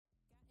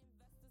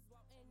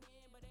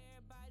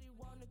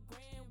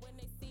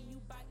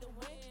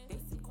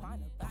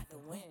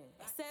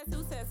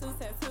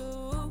Says who?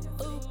 Ooh,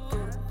 ooh,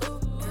 ooh.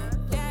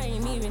 That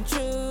ain't even true.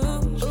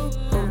 Ooh, ooh,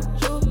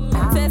 ooh.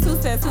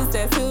 Says who? Ooh,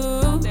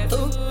 ooh, ooh.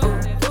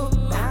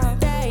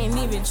 That ain't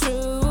even true.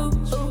 Ooh,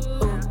 ooh,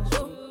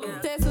 ooh.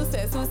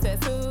 Says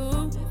who?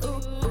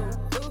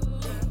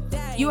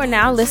 You are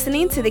now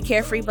listening to the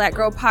Carefree Black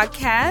Girl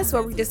Podcast,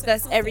 where we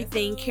discuss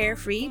everything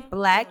carefree,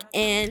 black,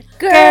 and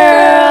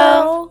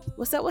girl.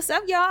 What's up,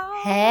 y'all?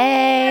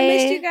 Hey. I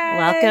missed you guys.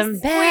 Welcome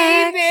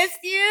back. We missed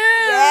you.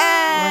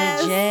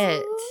 Yes.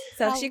 Legit.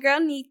 So it's your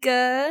girl,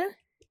 Nika.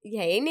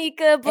 Hey,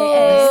 Nika, boo.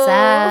 What's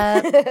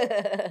up?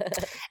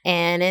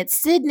 And it's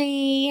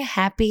Sydney.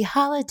 Happy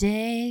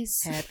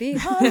holidays. Happy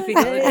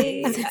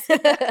holidays.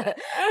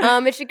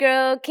 It's your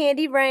girl,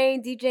 Candy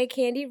Rain, DJ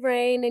Candy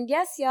Rain. And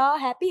yes, y'all,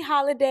 happy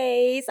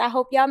holidays. I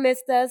hope y'all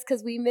missed us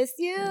because we missed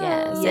you.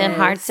 Yes. And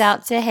hearts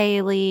out to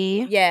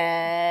Haley.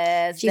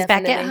 Yes. She's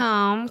back at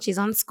home. She's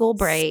on school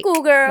break.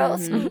 Schoolgirl.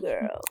 Mhm.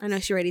 Schoolgirl. I know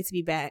she's ready to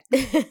be back.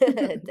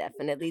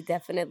 Definitely.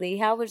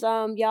 How was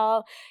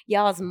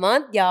y'all's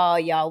month,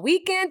 y'all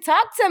weekend?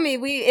 Talk to me.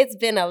 It's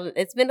been a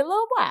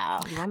little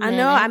while. I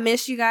know I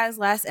missed you guys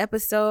last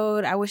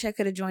episode. I wish I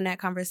could have joined that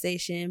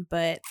conversation,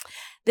 but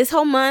this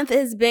whole month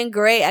has been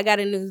great. I got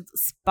a new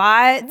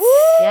spot. Woo!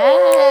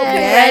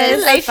 Yes.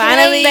 Congratulations,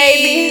 Finally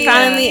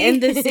baby. in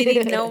the city.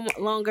 No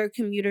longer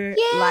commuter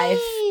life.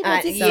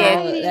 That's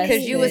Yeah, that's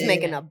because you was good.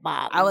 making a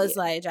bop. I was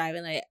like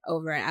driving like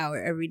over an hour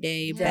every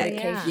day. But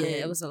Yeah. yeah,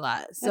 it was a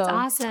lot. So That's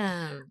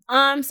awesome.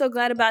 I'm so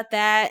glad about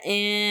that.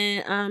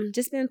 And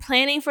just been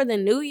planning for the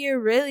new year,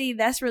 really.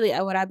 That's really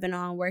what I've been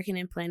on, working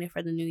and planning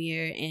for the new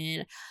year.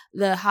 And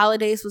the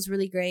holidays was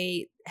really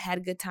great. Had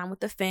a good time with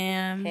the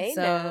fam. Hey,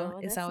 so now,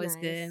 it's that's always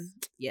nice. good.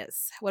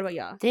 Yes. What about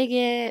y'all? Dig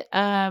it.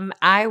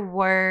 I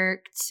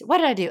worked. What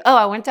did I do? Oh,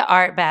 I went to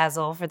Art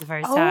Basel for the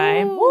first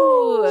time.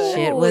 Ooh.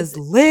 Shit was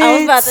lit. I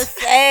was about to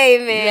say,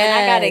 man,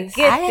 I gotta Yes.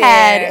 get I there.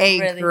 had a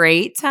really.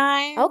 great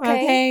time.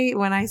 Okay.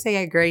 When I say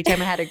a great time,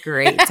 I had a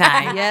great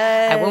time.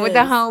 Yes. I went with the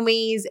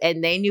homies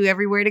and they knew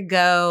everywhere to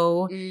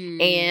go.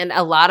 Mm. And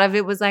a lot of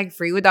it was like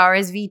free with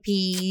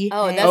RSVP.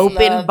 Oh, that's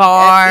open love.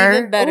 bar. That's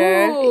even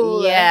better.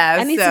 Ooh. Yeah.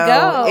 I need to so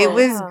go. It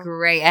was Wow.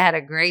 great. I had a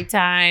great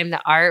time.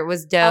 The art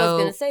was dope. I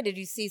was gonna say, did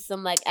you see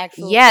some like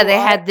actual? Yeah, cool they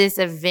art? had this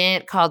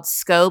event called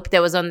Scope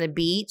that was on the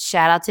beach.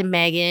 Shout out to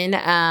Megan.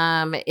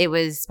 It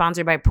was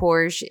sponsored by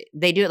Porsche.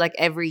 They do it like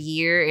every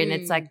year, and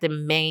it's like the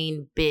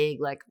main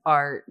big like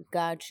art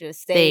Gotcha.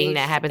 thing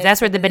that happens. That's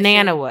where the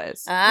banana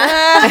was. Oh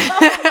my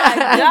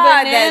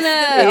God, banana.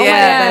 that's Oh my Yeah,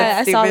 God. that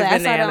I saw stupid that. I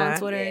saw that banana. on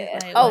Twitter. Yeah.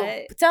 Like, Oh,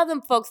 what? tell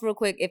them folks real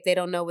quick if they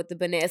don't know what the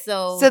banana.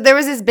 So There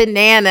was this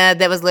banana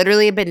that was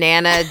literally a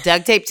banana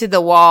duct taped to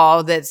the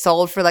wall that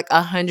sold for like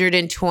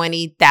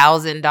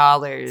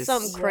 $120,000.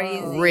 something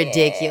crazy,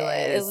 Ridiculous.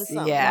 Yeah, it was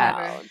something Yeah.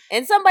 wild.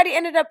 And somebody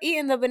ended up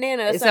eating the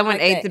banana. Or Someone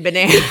something ate like the that.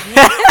 banana.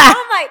 I'm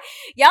like,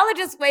 y'all are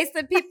just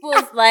wasting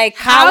people's like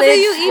How college, do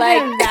you even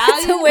like,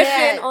 value tuition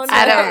that? on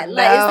I that? don't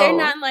Like, is there know.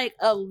 not like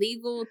a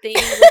legal thing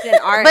within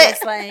art But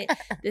that's like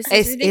this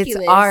is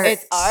ridiculous? It's art.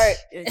 It's art.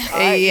 It's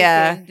art.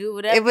 Yeah. You can do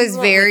whatever It was you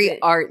want very with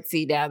it.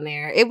 artsy down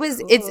there.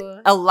 It's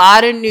Cool. a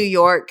lot of New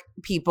York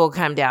people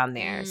come down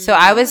there. So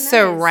I was nice.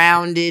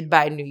 surrounded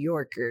by New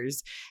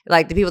Yorkers,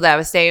 like the people that I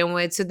was staying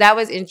with. So that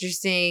was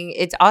interesting.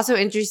 It's also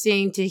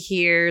interesting to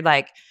hear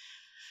like,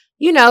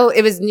 you know,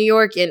 it was New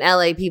York and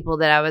LA people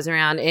that I was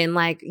around. And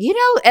like, you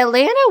know,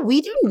 Atlanta, we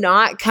do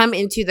not come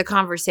into the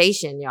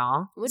conversation,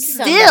 y'all. What you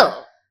talking Still.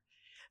 about?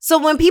 So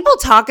when people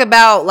talk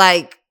about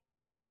like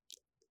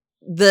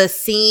the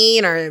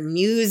scene or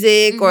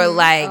music or Mhm.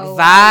 like Oh, vibes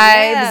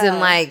wow, yeah. and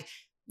like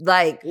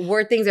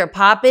where things are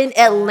popping,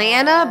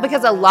 Atlanta,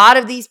 because a lot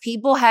of these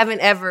people haven't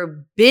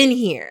ever been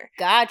here.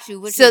 Got you.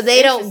 Which So is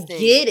they don't interesting.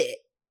 get it.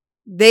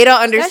 They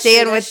don't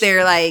understand true, what that's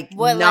they're like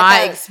What, not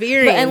like a-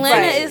 experiencing. But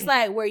Atlanta Right. is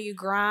like where you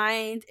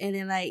grind, and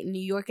then like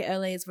New York and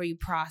LA is where you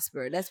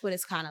prosper. That's what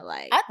it's kind of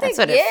like. I think That's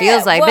what yeah, it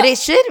feels like. well,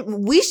 But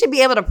we should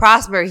be able to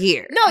prosper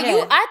here. No,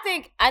 Yeah. I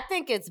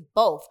think it's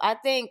both. I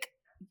think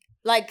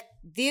like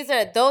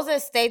those are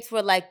states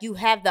where like you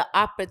have the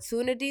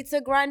opportunity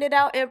to grind it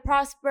out and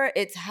prosper.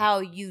 It's how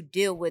you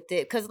deal with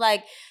it. Cause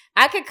like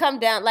I could come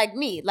down like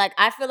me. Like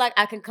I feel like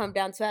I can come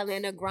down to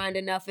Atlanta, grind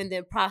enough, and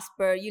then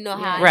prosper. You know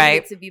how I Right.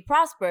 needed to be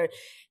prospered.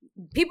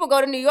 People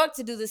go to New York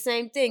to do the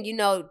same thing. You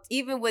know,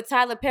 even with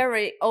Tyler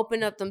Perry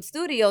open up them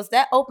studios,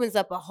 that opens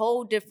up a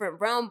whole different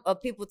realm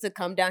of people to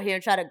come down here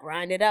and try to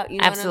grind it out. You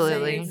know what I'm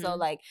Absolutely. saying? So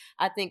like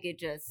I think it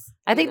just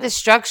I think the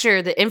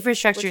structure, the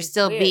infrastructure Which is is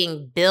still weird.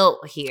 being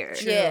built here.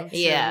 Yeah.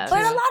 Yeah.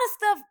 But a lot of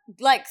stuff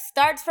like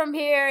starts from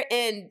here,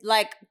 and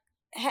like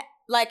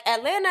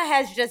Atlanta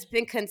has just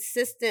been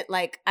consistent.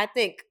 Like I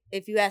think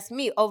if you ask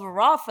me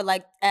overall for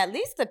like at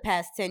least the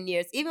past 10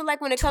 years, even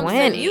like when it comes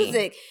 20. to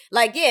music,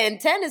 like yeah, and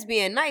 10 is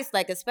being nice,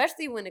 like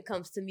especially when it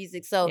comes to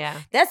music. So Yeah.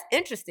 that's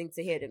interesting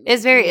to hear to me.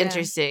 It's very Yeah.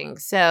 interesting.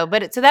 So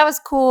that was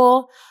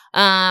cool.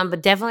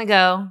 But definitely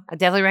go. I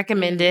definitely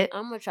recommend it.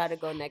 I'm gonna try to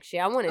go next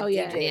year. I want to Oh,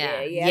 yeah. DJ there. Yeah, I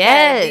gotta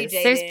Yes.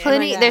 DJ There's there.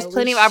 plenty. Oh my There's God,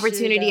 plenty we of should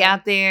opportunity go.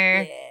 out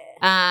there.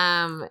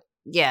 Yeah.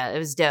 Yeah, it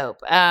was dope.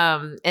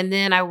 And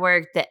then I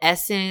worked the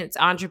Essence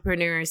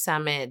Entrepreneur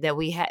Summit that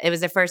we had. It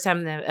was the first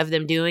time of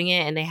them doing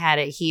it, and they had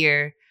it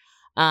here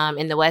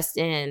in the West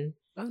End.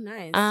 Oh,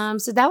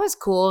 nice. So that was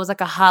cool. It was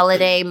like a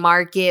holiday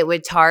market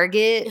with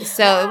Target.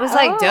 So it was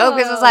like dope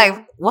because it was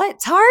like, what,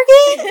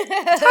 Target?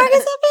 Target's up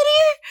in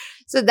here?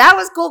 So that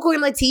was cool.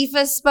 Queen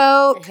Latifah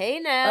spoke. Hey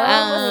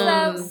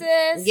now, what's up,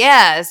 sis?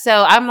 Yeah,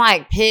 so I'm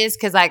like pissed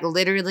because like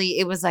literally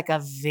it was like a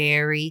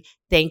very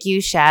thank you,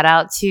 shout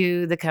out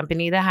to the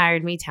company that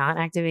hired me, Talent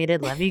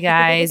Activated. Love you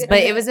guys. But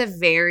it was a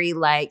very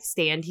like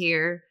stand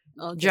here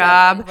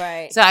job.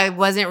 Right. So I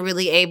wasn't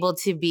really able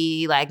to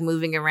be like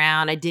moving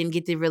around. I didn't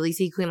get to really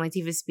see Queen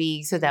Latifah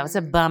speak, so that was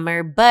a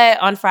bummer.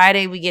 But on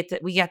Friday we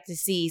got to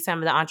see some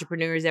of the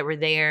entrepreneurs that were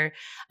there.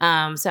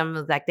 Some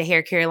of like the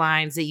hair care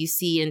lines that you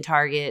see in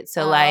Target.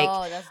 So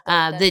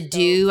the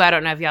Do, I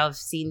don't know if y'all have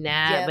seen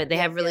that, but they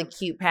have really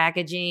cute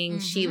packaging.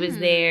 She was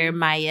there.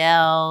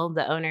 Mayel,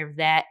 the owner of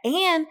that,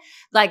 and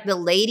like the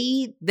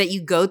lady that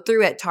you go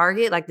through at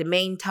Target, like the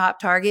main top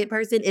Target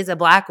person, is a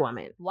Black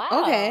woman. Wow.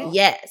 Okay.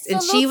 Yes,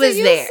 and Salute she to was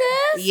you, there.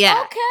 sis?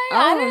 Yeah. Okay.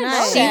 I didn't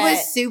know She that.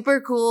 was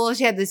super cool.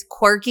 She had this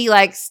quirky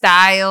like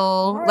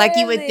style. Like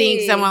you would think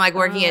Really? someone like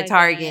working Oh at my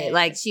Target. God.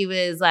 Like she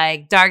was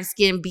like dark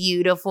skinned,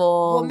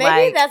 beautiful. Well,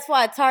 maybe like, that's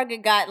why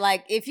Target got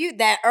like if you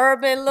that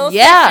urban little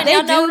Yeah. section, They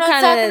y'all know do what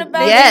I'm kinda- talking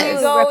about. Yes. You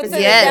go to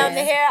the, Yes. down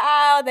the hair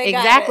aisle, they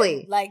Exactly.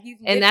 got it. Like you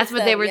can and get that's your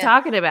what they stuff, were yeah.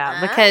 talking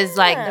about because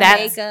like Ah.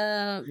 that's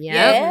Makeup.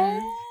 yeah.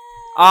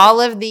 All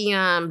of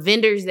the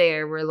vendors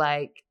there were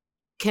like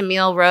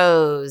Camille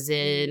Rose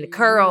and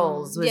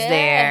Curls was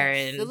there,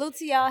 and salute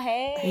to y'all.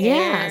 Hey,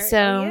 Yeah,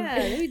 so- yeah,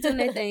 they be doing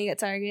their thing at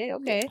Target.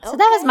 Okay. so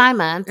that was Okay. my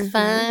month. Mhm.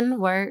 Fun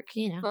work,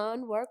 you know.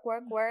 Fun work.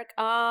 What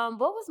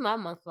was my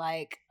month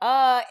like?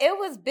 It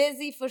was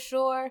busy for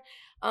sure.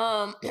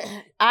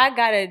 I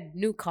got a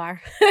new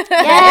car.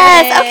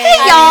 Yes, okay,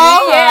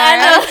 y'all. Yeah, I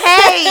know.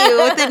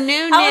 Okay, with the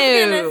new.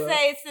 I was gonna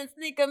say since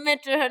Nika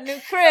mentioned her new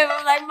crib,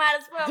 I'm like, might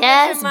as well.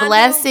 Yes, mention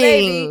my new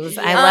baby. blessings.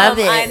 I love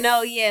it. I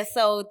know. Yeah.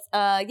 So,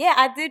 yeah,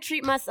 I did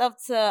treat myself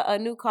to a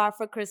new car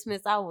for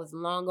Christmas. I was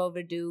long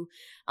overdue,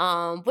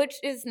 which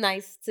is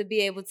nice to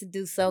be able to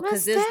do so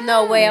because That's there's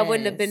no way I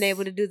wouldn't have nice. been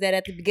able to do that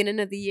at the beginning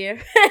of the year.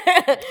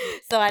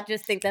 So I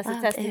just think that's Love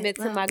a testament it,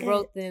 to love my it.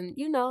 growth, and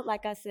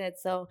like I said,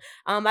 so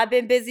I've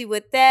been busy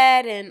with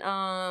that and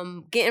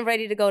getting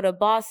ready to go to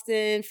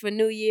Boston for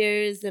New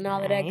Year's and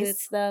all of that good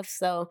Nice. stuff.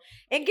 So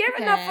and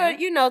gearing up for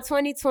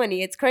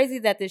 2020. It's crazy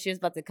that this year's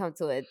about to come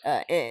to an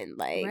end.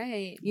 Like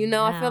Right. I feel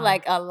Yeah.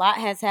 like a lot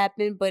has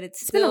happened, but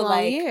it's been a still long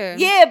like year.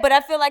 yeah, but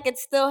I feel like it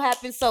still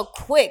happened so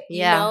quick.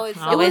 Yeah, You know, it's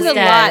It always was a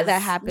does. lot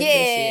that happened Yeah, this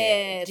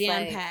year. it's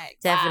Jam like-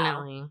 packed.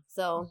 Definitely.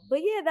 so. But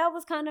yeah, that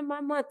was kind of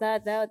my month.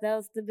 That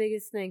was the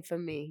biggest thing for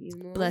me. You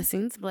know,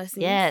 Blessings.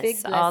 Yes, Big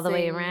all the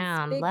way blessings.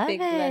 around. Big, Love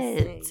big it.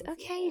 blessings.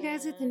 Okay, you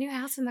guys with the new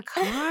house in the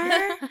car.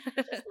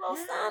 Little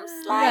some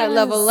You slice. gotta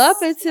level up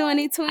in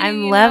 2020.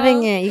 I'm you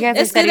loving know? it. You guys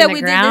It's are good setting that the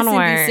we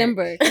groundwork. did this in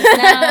December. 'cause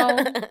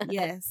now,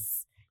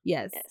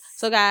 yes.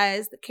 So,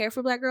 guys, the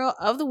Carefree Black Girl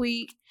of the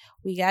Week,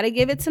 we got to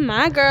give it to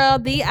my girl,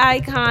 the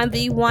icon,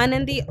 the one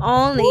and the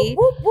only,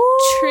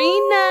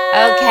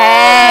 Trina.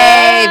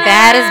 Okay,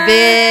 baddest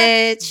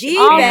bitch. The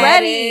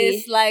Already.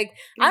 baddest. Like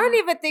I don't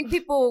even think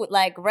people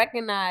like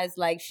recognize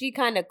like she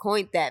kind of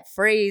coined that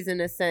phrase in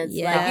a sense.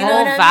 Yeah. Like, The you know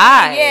whole what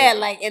I mean? vibe. Yeah,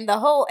 like in the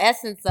whole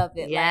essence of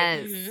it.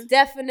 Yes. Like, Mhm.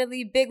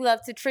 definitely big love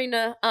to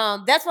Trina.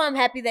 That's why I'm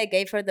happy they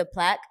gave her the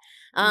plaque.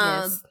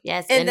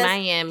 Yes, and in that's-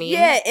 Miami.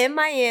 Yeah, in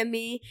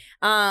Miami.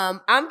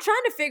 I'm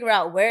trying to figure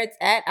out where it's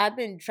at. I've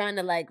been trying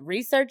to like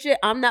research it.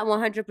 I'm not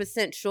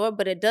 100% sure,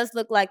 but it does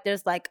look like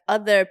there's like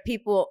other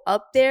people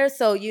up there.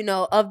 So,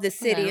 of the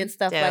city Okay. and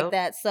stuff Dope. like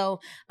that. So,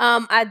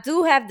 I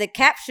do have the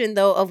caption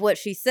though of what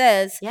she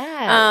says.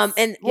 Yes.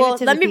 And Give it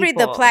to let me read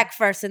the people. plaque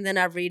first and then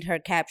I read her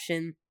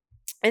caption.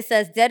 It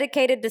says,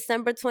 dedicated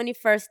December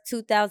 21st,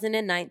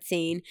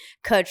 2019,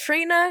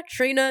 Katrina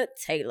Trina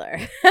Taylor.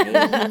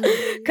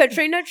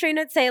 Katrina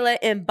Trina Taylor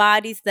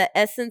embodies the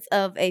essence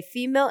of a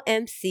female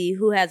MC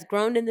who has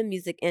grown in the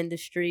music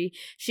industry.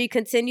 She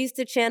continues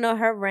to channel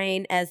her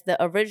reign as the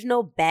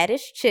original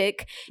baddest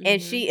chick, and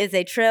she is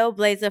a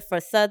trailblazer for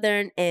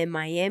Southern and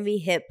Miami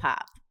hip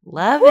hop.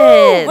 Love Woo!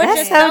 it. Which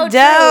That's is so so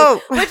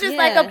dope. Which is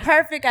like a Yeah.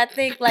 perfect, I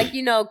think, like,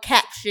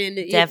 caption.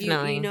 if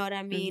Definitely. You know what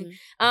I mean?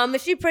 Mhm.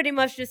 And she pretty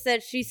much just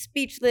said she's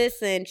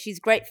speechless and she's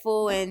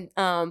grateful and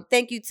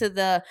thank you to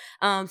the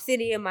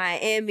city of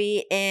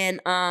Miami and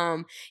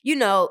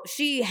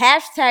she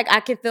hashtag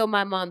I can feel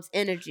my mom's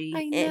energy.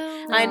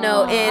 I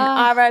know.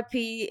 And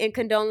RIP and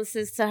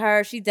condolences to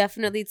her. She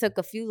definitely took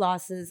a few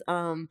losses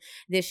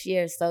this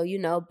year. So,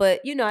 but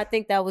I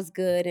think that was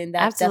good and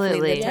that Absolutely.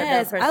 definitely lifted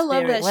Yes, her I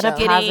love that spirit. What a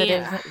she's getting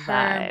positive her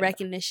vibe.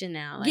 recognition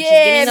now. Like, Yeah, she's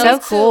getting So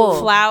those cool.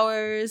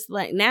 flowers.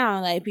 Like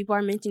now, like people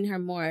are mentioning her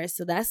more,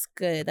 so that's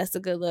good. That's a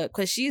good look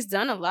because she's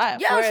done a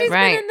lot. Yo, for she's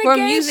Right. been in the For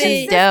game music.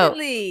 She's dope.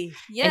 consistently.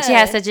 yeah. And she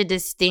has such a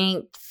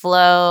distinct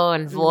flow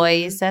and Mhm.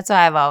 voice. That's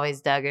why I've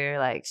always dug her.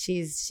 Like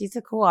she's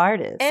a cool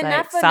artist. And like,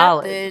 not for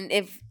solid. nothing,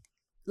 if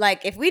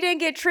like if we didn't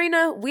get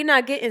Trina, we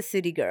not getting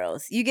City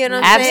Girls. You get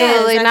what I'm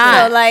Absolutely saying?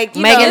 not. So like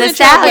you Megan know, Thee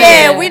Stallion.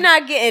 yeah, we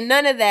not getting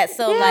none of that.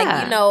 So Yeah.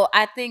 like, you know,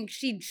 I think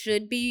she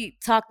should be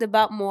talked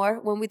about more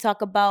when we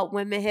talk about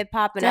women hip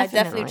hop. And I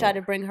definitely Definitely. try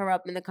to bring her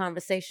up in the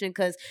conversation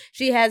because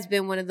she has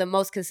been one of the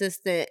most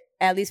consistent,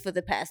 at least for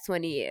the past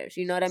 20 years.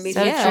 You know what I mean?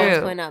 So She's always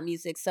true. putting out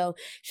music. So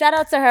shout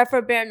out to her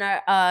for being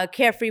our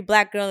Carefree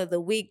Black Girl of the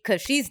Week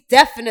because she's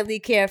definitely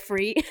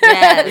carefree.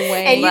 Yes,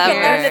 and you love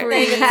can learn her.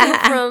 a thing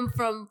or two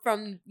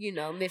from you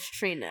know, Miss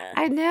Trina.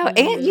 I know.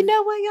 And you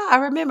know what, y'all?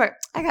 I remember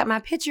I got my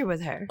picture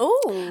with her.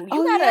 Ooh, you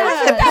Oh, gotta. yeah.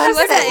 I should She post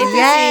was that. at NBC.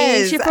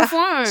 Yes. She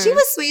performed. She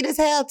was sweet as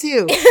hell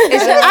too. And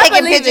she was I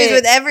taking believe pictures it.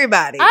 with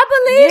everybody. I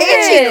believe and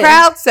it. she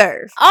crowd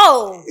surfed.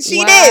 Oh, She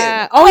Wow.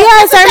 did. Oh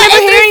yes, I remember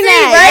hearing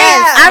that.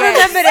 right? I Yes.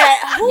 remember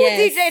that. Who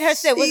Yes. DJ'd her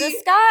set? Was it She-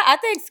 Sky? I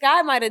think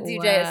Sky might have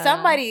DJ'd. Wow.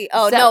 Somebody.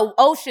 Oh So- no,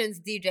 Oceans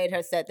DJ'd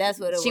her set. That's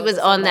what it was. She was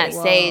or on that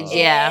somebody. stage,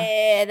 yeah.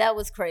 Yeah, that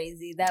was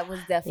crazy. That was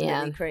definitely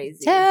Yeah.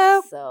 crazy.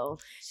 Dope. So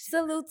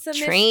salute to Miss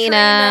Trina.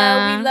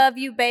 Trina. We love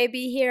you,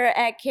 baby, here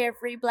at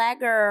Carefree Black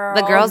Girl.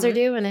 The girls are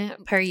doing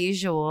it per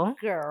usual.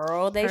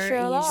 Girl, they Per sure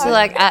usual. are. So,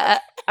 like,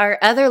 our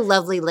other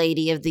lovely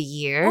lady of the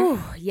year Ooh,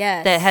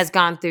 yes. that has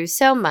gone through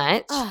so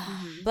much. Oh,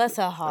 bless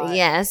her heart.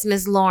 Yes,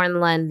 Miss Lauren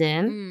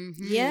London.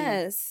 Mhm.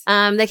 Yes.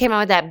 They came out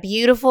with that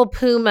beautiful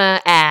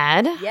Puma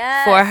ad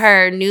Yes. for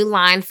her new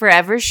line,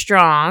 Forever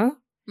Strong.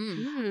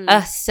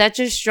 Mm. Such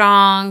a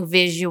strong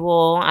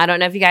visual. I don't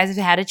know if you guys have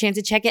had a chance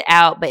to check it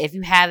out, but if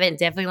you haven't,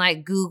 definitely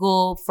like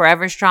Google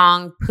Forever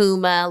Strong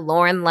Puma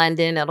Lauren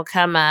London. It'll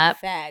come up.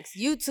 Facts.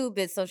 YouTube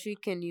it so she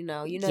can,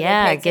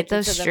 Yeah, they pay get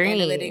those attention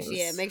to them analytics. streams.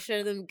 Yeah, make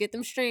sure them get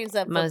them streams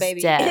up, Most for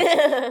baby.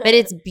 def. But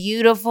it's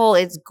beautiful.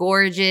 It's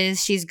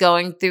gorgeous. She's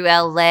going through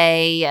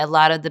LA, a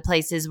lot of the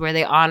places where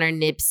they honor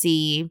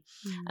Nipsey.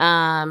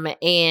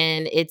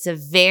 And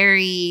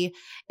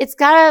it's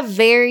got a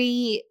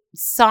very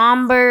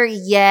somber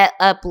yet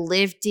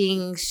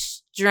uplifting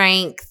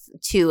strength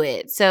to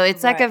it. So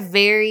it's like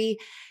Right.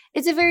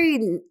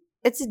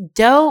 it's a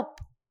dope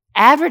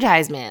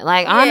advertisement.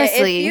 Like, Yeah,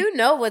 honestly. if you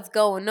know what's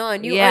going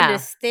on, you Yeah.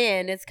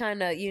 understand. It's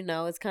kind of,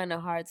 it's kind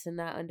of hard to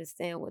not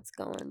understand what's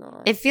going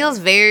on. it feels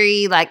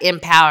very like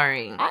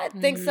empowering. I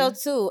think so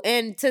too.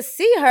 And to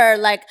see her,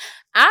 like,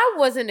 I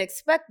wasn't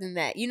expecting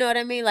that. You know what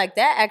I mean? Like,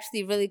 that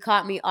actually really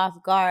caught me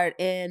off guard.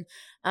 And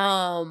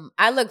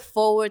I look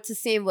forward to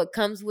seeing what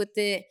comes with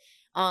it.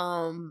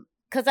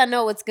 Because I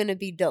know it's gonna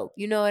be dope.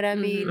 You know what I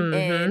mean?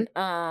 Mhm.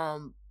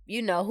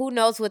 And who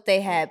knows what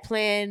they had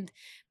planned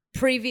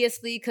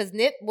previously, because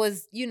Nip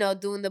was,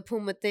 doing the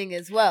Puma thing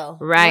as well.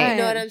 Right. You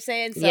know what I'm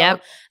saying? So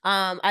Yep.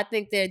 I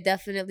think they're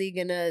definitely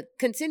gonna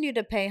continue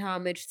to pay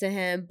homage to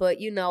him, but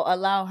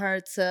allow her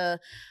to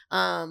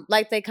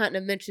like they kind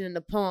of mentioned in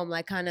the poem,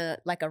 like kind of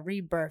like a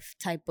rebirth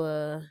type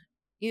of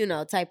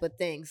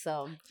thing.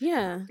 So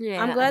Yeah.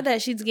 Yeah. I'm glad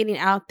that she's getting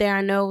out there.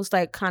 I know it was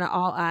like kind of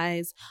all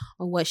eyes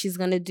on what she's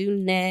gonna do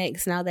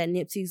next. Now that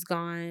Nipsey's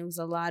gone, it was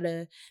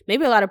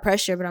maybe a lot of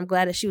pressure, but I'm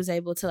glad that she was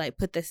able to like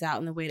put this out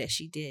in the way that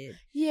she did.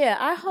 yeah,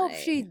 I hope Like-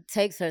 she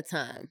takes her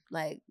time.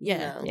 Like,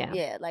 Yeah.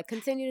 Yeah. like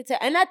continue to take.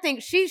 And I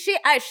think she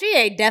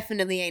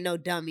definitely ain't no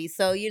dummy.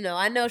 So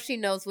I know she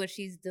knows what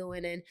she's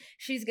doing, and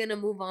she's gonna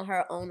move on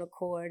her own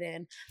accord.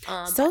 And So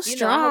I hope she just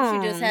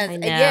strong. has I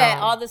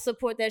know. all the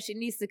support that she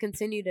needs to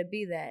continue to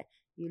be that.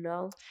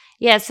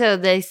 Yeah, so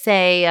they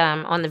say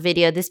on the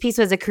video, this piece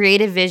was a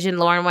creative vision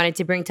Lauren wanted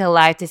to bring to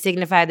life to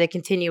signify the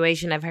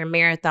continuation of her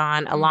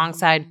marathon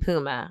alongside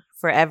Puma,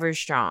 Forever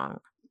Strong.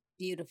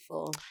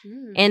 Beautiful.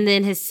 And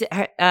then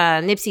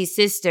Nipsey's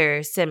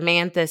sister,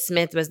 Samantha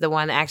Smith, was the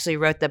one that actually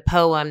wrote the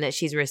poem that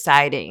she's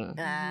reciting,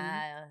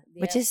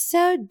 which is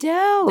so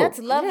dope. That's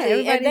lovely. Yeah,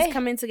 And everybody's they-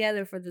 coming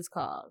together for this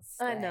cause.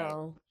 I Like,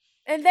 know.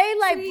 And they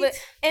Sweet.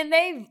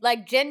 they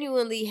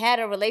genuinely had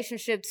a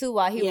relationship too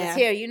while he was Yeah.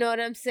 here. You know what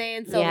I'm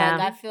saying? So Yeah.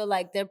 I feel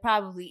like they're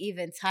probably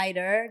even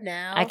tighter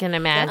now. I can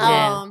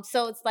imagine.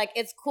 So it's like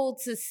it's cool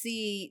to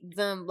see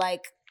them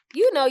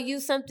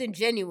use something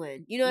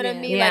genuine. You know what I Yeah.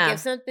 mean? Yeah. Like if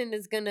something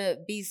is gonna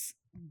be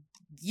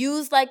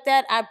used like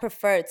that, I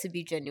prefer it to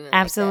be genuine.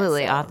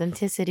 Absolutely. Like that, so.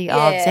 Authenticity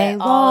all Yeah, day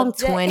all long.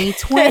 day.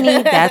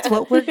 2020. That's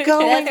what we're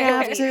going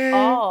That's what we after.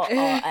 all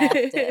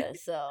after.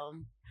 So,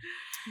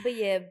 but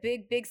yeah,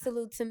 big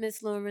salute to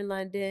Miss Lauren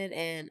London,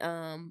 and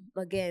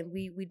again,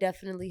 we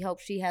definitely hope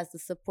she has the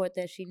support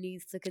that she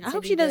needs to I continue.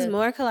 hope she does to-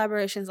 more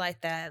collaborations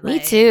like that. Me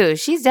like, too.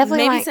 She's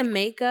definitely maybe like, some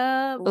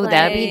makeup. oh,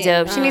 that'd be like,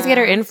 dope. She needs to get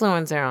her um,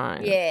 influencer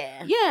on.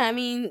 Yeah, Yeah, I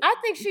mean, I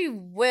think she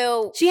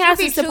will. she she'll has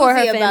be to support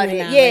her choosy about family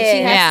it. now. Like, Yeah,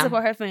 she has Yeah. to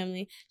support her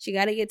family. She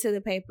got to get to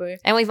the paper.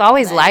 And we've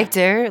always Like- liked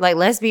her. Like,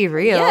 let's be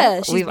real.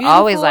 Yeah, she's we've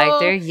always beautiful.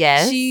 liked her.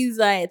 Yes. She's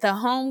like the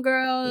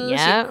homegirl. Yep.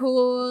 She's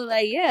cool.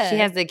 Like, yeah. She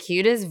has the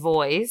cutest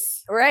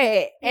voice.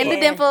 right. And the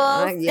Yeah.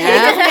 dimples.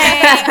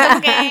 Yeah.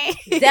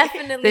 Okay.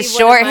 Definitely The one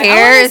short of my-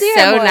 hair I is wanna see her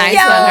so more. nice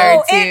Yo, on her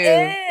too.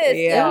 it is.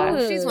 Yeah.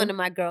 Yo, she's one of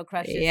my girl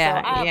crushes.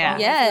 Yeah, so I've yeah.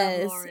 always Yes.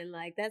 loved Lauren.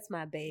 Like that's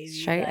my baby.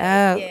 Straight like,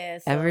 up. Yeah,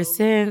 Ever so-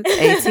 since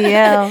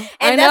ATL. I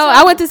And know. that's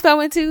I why- went to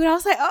Spelman too, and I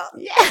was like, oh,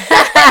 Yeah.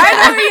 I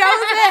know where y'all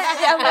was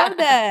at. I love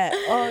that.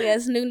 Oh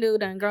yes, new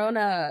done grown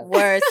up.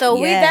 Word. So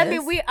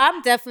Yes.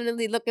 I'm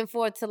definitely looking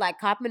forward to like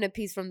copping a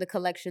piece from the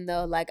collection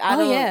though. Like I Oh,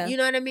 don't, yeah. you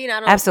know what I mean? I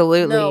don't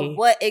Absolutely. know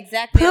what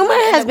exactly. I'm Puma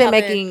gonna end has up been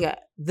copping. making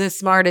the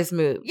smartest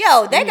move.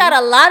 Yo, they got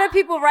a lot of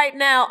people right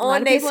now A lot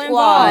on of their people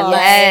squad. involved.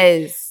 Like,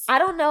 Yes. I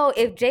don't know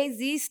if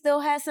Jay-Z still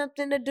has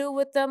something to do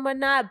with them or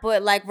not,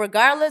 but like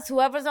regardless,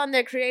 whoever's on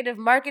their creative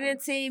marketing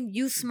team,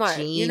 you smart.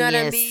 You know what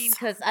I Genius. mean?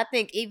 Because I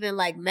think even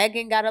like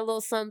Megan got a little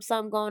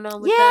something going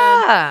on with them.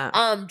 Yeah.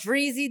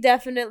 Dreezy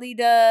definitely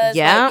does.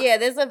 Yeah. Like, yeah,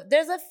 there's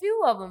a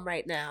few of them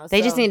right now.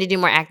 They just so. need to do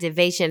more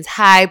activations.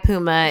 Hi,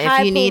 Puma. Hi,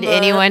 if you need Puma.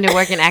 anyone to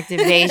work in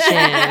activations,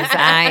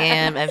 I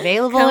am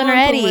available Come and on,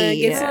 ready. Puma,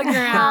 get to the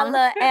ground.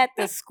 Holla at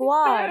the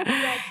squad. We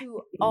got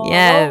you all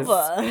Yes.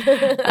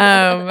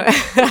 over.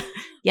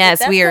 Yes,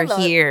 That's we are the look.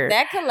 here.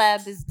 That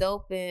collab is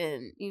dope,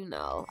 and you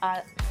know,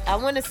 I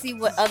want to see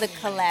what other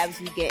collabs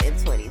we get in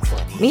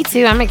 2020. Me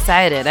too. I'm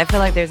excited. I feel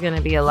like there's going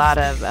to be a lot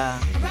of.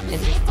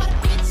 Represent for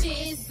the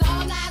bitches,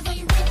 all eyes on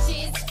your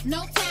riches. No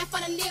time for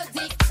the lil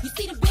dick. You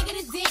see, the bigger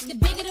the dick, the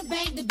bigger the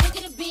bank, the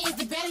bigger the biz,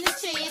 the better the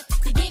chance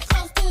to get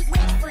close to his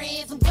rich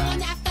friends. I'm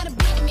going after the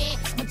big man.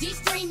 My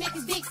G-string make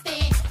his dick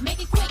stand,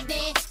 make it quick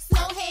then.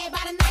 Slow head by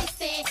the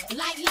nightstand,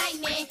 like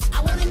lightning.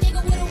 I want a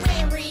nigga with a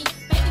red ring,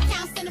 bank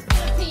accounts in the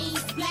Philippines.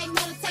 Black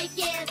metal take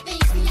everything.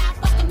 See, I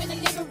fuck him in the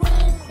living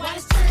room. While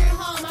it's churn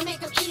home, I make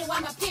him eat it while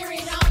my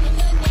period on. A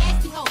little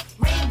nasty hoe,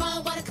 red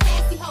bone, but a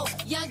classy hoe,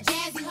 young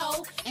jazzy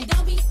hoe. And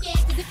don't be scared,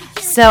 'cause if you're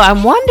curious, So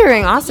I'm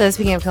wondering also,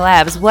 speaking of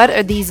collabs, what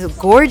are these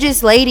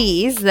gorgeous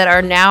ladies that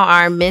are now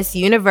our Miss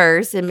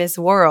Universe and Miss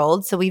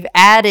World? So we've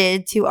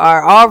added to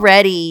our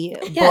already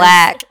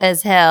black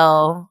as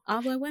hell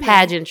All black women.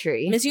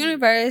 pageantry. Miss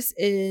Universe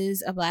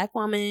is a black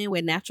woman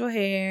with natural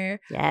hair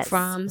Yes.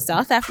 from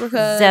South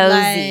Africa.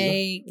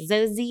 Zozie. Like,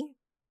 Zozie?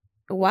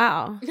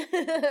 wow.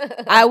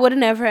 I would have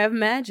never have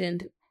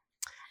imagined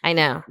I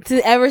know.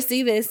 to ever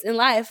see this in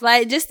life.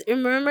 Like, just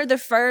remember the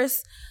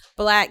first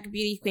black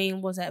beauty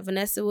queen was at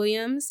Vanessa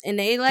Williams, and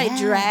they like Yes.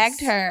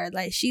 dragged her.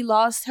 Like, she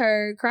lost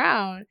her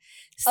crown.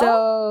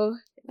 So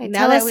Wait, now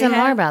tell that us we some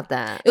more have- about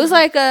that. it was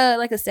like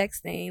a sex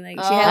thing. Like,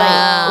 she had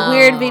Oh. like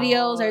weird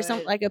videos or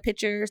something, like a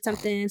picture or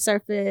something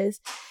surface,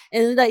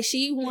 and like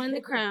she won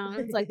the crown.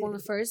 It's like one of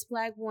the first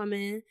black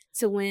women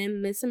to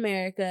win Miss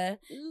America.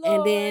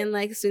 And then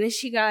like as soon as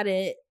she got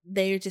it,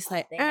 they were just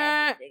like, They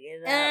had to dig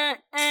it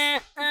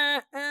up.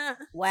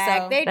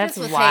 Whack. So- They That's just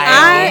was wild.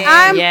 hating.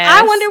 I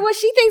Yes. wonder what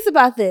she thinks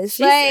about this.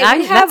 She's- Like,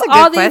 we have that's a good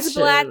all these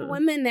question. black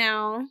women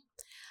now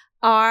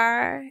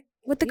are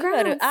with the You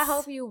better- crowns. I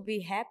hope you'll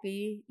be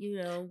happy.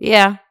 You know.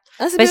 Yeah.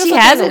 That's a But she beautiful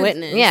thing to hasn't.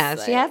 witness. Yeah,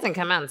 she Like, hasn't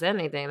come out and said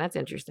anything. That's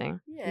interesting.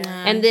 Yeah. Nah.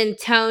 And then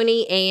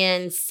Tony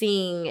Ann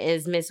Singh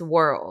is Miss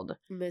World.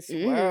 Miss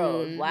Mm,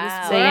 World. Miss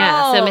Wow. So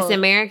yeah, so Miss World.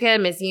 America,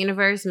 Miss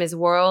Universe, Miss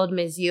World,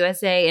 Miss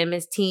USA, and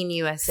Miss Teen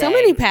USA. so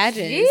many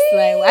pageants.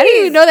 Like, I didn't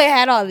even know they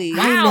had all these.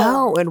 I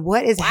know. And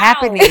what is Wow.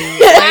 happening?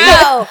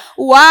 Wow.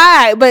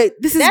 Why? But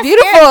this is That's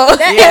beautiful. scary.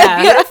 That is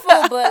Yeah.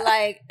 beautiful, but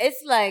like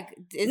it's like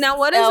Now,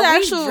 what is are the we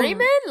actual-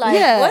 dreaming? Like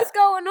Yeah. what's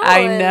going on?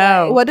 I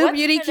know. Like, What do what's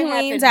beauty gonna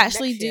queens happen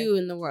actually next year? do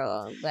in the world?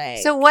 Like,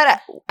 So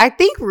what I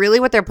think really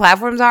what their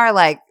platforms are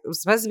like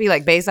supposed to be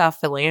like based off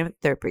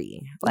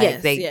philanthropy. Like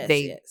Yes, they yes,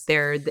 they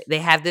yes. they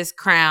have this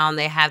crown,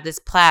 they have this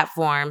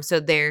platform. So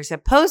they're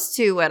supposed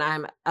to, what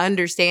I'm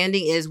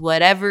understanding is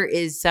whatever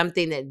is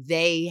something that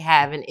they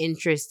have an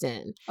interest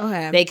in.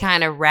 okay, They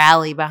kind of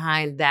rally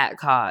behind that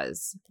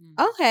cause.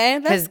 okay,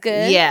 that's 'Cause,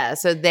 good. Yeah.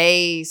 So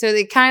they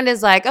kind of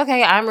is like,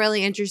 okay, I'm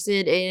really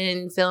interested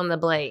in fill in the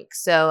blank.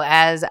 So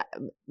as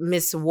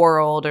Miss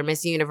World or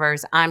Miss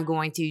Universe, I'm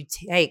going to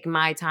take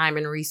my time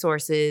and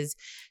resources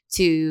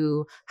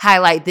to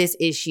highlight this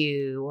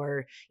issue,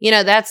 or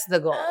that's the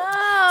goal.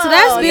 Oh, So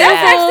that's That's beautiful.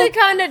 actually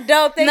kind of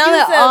dope. They Now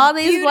use that a all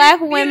these beauty- black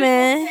beautiful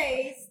women-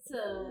 face to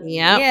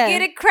Yep. Yeah.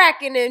 get it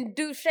cracking and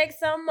shake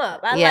something up.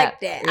 I Yeah. like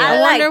that. Yeah. I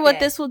like wonder what that.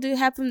 this will do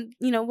happen.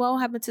 What will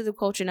happen to the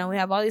culture now? We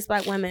have all these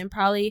black women.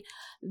 Probably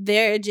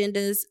their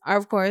agendas are,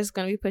 of course,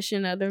 going to be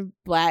pushing other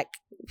black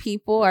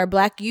people or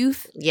black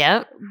youth,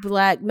 Yep.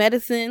 black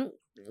medicine,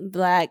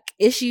 black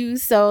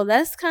issues. So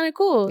that's kind of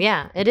cool.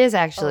 Yeah. It is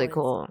actually it's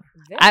cool.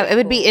 Very It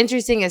would be cool.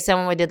 interesting if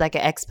someone would did like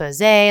an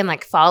expose and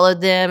like followed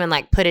them and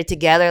like put it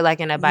together like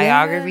in a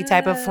biography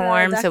type of Yeah,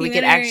 form, so we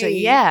could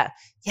actually, documentary.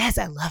 yes,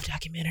 I love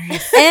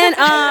documentaries. And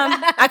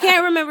I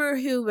can't remember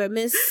who, but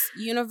Miss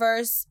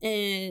Universe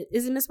and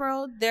is it Miss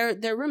World? They're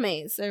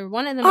roommates. Or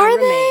one of them are Are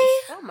roommates.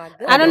 they? Oh my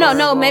god. I don't know.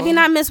 No, Adorable. maybe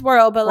not Miss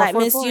World, but like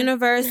Miss 444.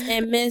 Universe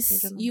and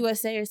Miss Adorable.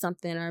 USA or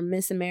something, or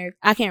Miss America.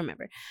 I can't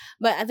remember,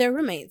 but they're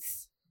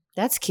roommates.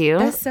 That's cute.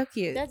 That's so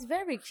cute. That's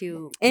very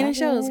cute. And it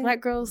shows Okay.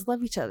 black girls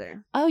love each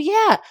other. oh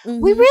yeah,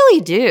 we Mhm.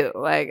 really do.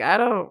 Like I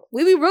don't.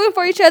 We be rooting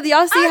for each other.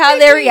 Y'all see I how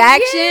think their we-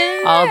 reaction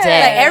yeah. All day.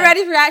 Like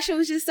everybody's reaction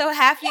was just so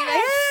happy.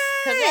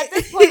 Because Like, at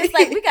this point, it's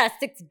like, we got to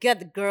stick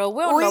together, girl.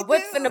 We don't know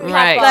what's finna pop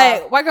Right. off.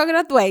 like white girl get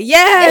out the way.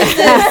 Yes,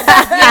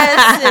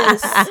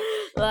 yes, sis.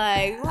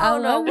 Like, we I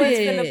don't know love what's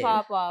it. gonna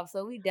pop off.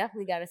 So we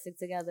definitely gotta stick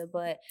together.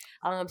 But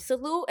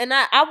salute. And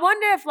I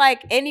wonder if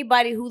like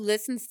anybody who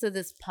listens to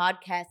this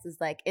podcast is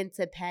like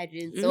into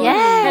pageants or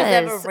has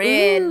ever Yes.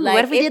 read. Ooh, Like,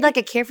 what if we did like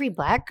a carefree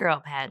black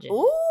girl pageant?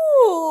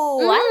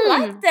 Ooh, I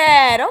like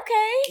that.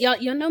 Okay.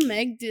 Y'all know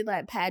Meg did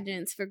like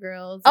pageants for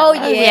girls. Oh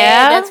and, yeah, like,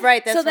 yeah? that's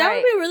right. That's so that right.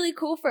 would be really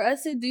cool for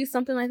us to do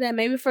something like that.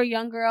 Maybe for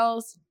young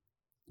girls,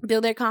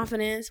 build their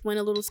confidence, win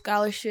a little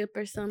scholarship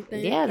or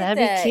something. Yeah, that'd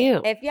that. be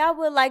cute. If y'all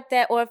would like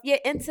that, or if you're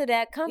into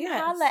that, come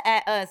Yes. holla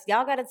at us.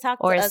 Y'all gotta talk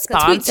Or to a us. 'cause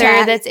sponsor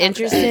chat. that's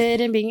interested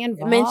in being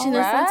involved. Mention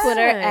us on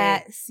Twitter Right.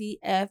 at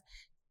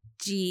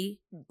CFG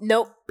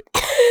Nope.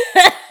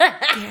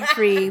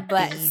 Carefree,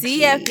 but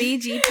BG.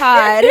 CFBG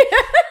Pod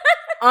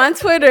on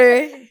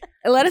Twitter.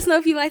 And let us know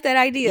if you like that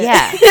idea.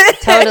 Yeah,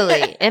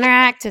 totally.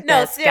 Interact with No,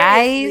 us, seriously.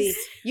 guys.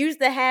 Use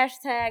the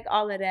hashtag,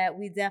 all of that.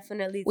 We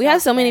definitely We have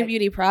talk so many back.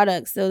 beauty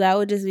products, so that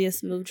would just be a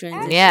smooth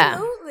transition. Yeah.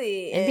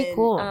 Absolutely. It'd be And,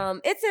 cool.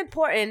 It's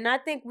important. And I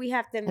think we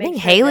have to I make think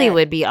sure Haley that-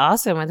 would be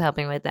awesome with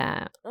helping with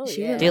that. Oh,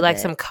 She yeah. would Do love like it.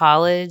 some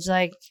college,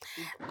 like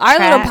Our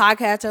little track.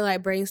 podcasts are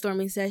like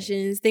brainstorming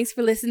sessions. Thanks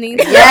for listening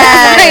to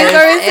Yes.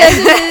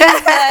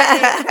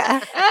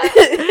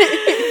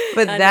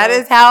 But I that know.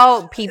 is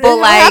how people That's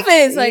what like,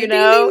 happens, like, you ding,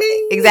 know,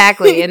 ding, ding.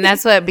 exactly. And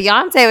that's what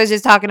Beyonce was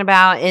just talking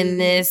about Mm-hmm. in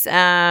this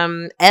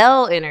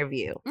Elle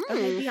interview.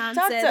 Okay, Beyonce,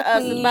 Talk to the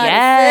us queen. about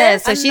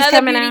Yes. it, So sis. she's Another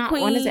coming beauty out.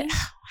 When is it? queen.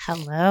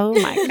 Hello,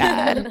 my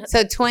God.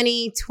 So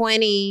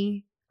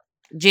 2020,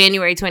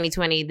 January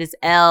 2020, this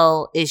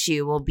Elle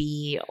issue will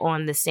be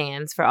on the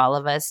stands for all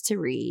of us to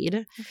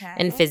read Okay.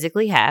 and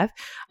physically have.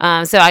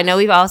 So I know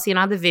we've all seen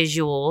all the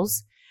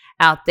visuals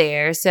out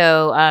there.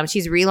 So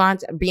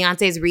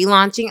Beyonce's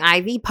relaunching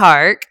Ivy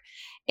Park.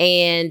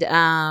 And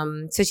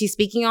so she's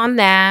speaking on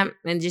that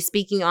and just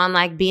speaking on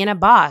like being a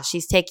boss.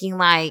 She's taking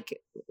like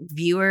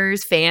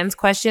viewers, fans'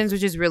 questions,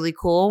 which is really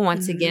cool.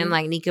 Once again,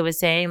 like Nika was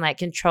saying, like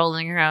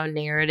controlling her own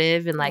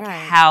narrative and like Right.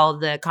 how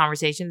the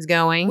conversation's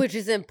going. Which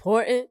is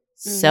important.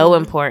 So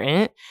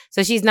important.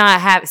 So she's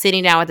not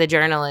sitting down with a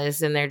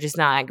journalist and they're just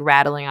not like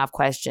rattling off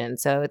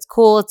questions. So it's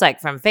cool. It's like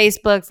from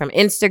Facebook, from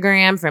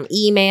Instagram, from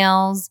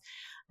emails.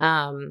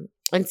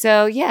 And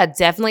so, yeah,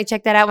 definitely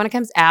check that out when it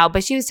comes out.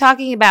 But she was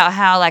talking about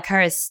how like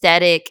her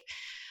aesthetic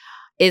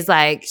is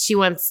like she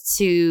wants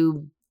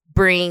to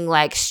bring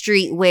like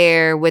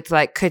streetwear with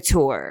like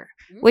couture,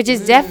 which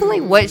is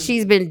definitely what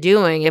she's been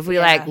doing. If we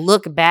like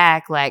look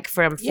back like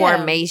from Yeah.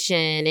 Formation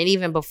and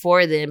even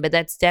before then, but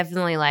that's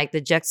definitely like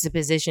the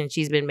juxtaposition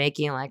she's been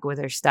making like with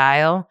her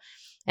style.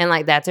 And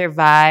like that's her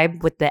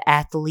vibe with the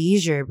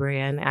athleisure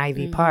brand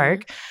Ivy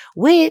Park,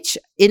 which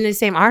in the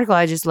same article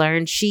I just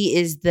learned she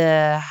is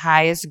the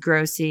highest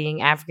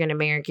grossing African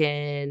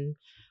American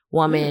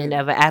woman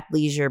of an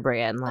athleisure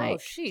brand. Like,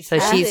 she's so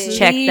she's athleisure.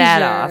 checked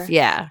that off.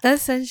 Yeah.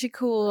 That's such a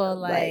cool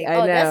like.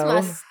 I that's know.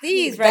 my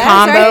steez right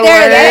Combo there.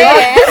 word.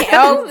 Yeah,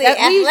 Oh, absolutely. at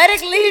least-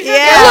 Athletic leisure.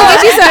 Yeah. girl.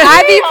 We'll get you some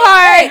Ivy Yeah.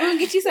 Park. We'll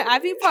get you some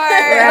Ivy Park.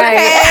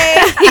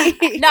 Right.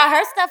 Okay. No,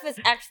 her stuff is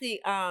actually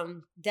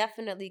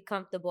definitely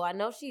comfortable. I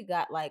know she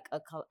got like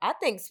I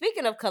think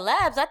speaking of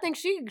collabs, I think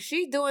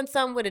she doing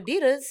something with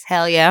Adidas.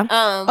 Hell yeah.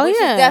 Oh, Which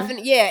yeah. is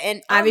definitely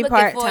and I'm Ivy looking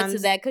Park forward to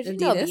times that because you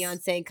know Adidas.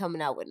 Beyonce ain't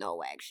coming out with no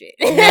whack shit.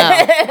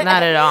 No,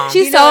 not at all.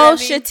 She's You know so what I mean?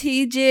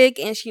 strategic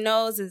and she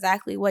knows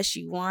exactly what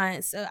she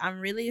wants. So I'm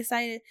really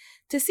excited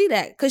to see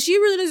that because she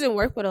really doesn't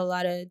work with a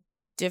lot of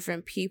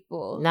different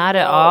people. Not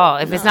at No, all.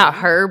 If it's not no.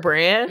 her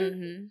brand,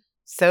 Mm-hmm.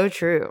 so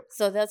true.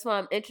 So that's why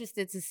I'm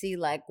interested to see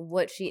like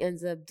what she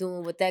ends up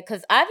doing with that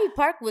because Ivy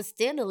Park was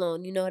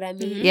standalone. You know what I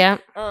mean? Mhm. Yeah.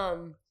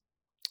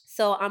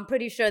 So I'm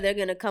pretty sure they're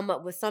gonna come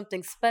up with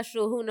something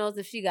special. Who knows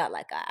if she got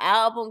like an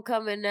album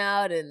coming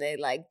out and they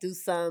like do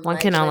some. One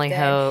like, can with only that.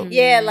 hope.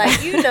 Yeah,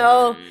 like you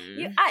know,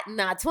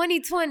 Mm-hmm.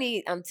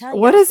 2020. I'm telling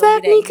you. What it's is gonna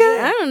that, be Nika?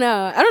 I don't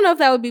know. I don't know if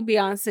that would be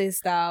Beyonce's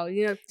style.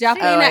 You know,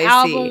 dropping Oh, an I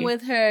album see.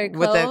 with her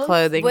With the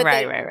clothing. With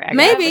right, the- right, right.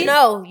 Maybe.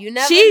 No, you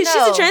never She's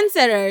know. a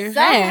trendsetter.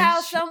 Somehow, Yeah.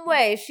 some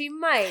way, she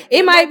might. It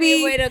There might be a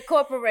be way to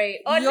incorporate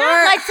or Your-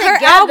 not like her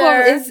together.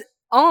 album is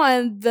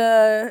on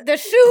the The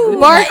shoe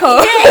Barcode.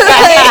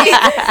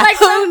 like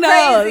Who something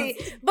knows?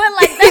 crazy. But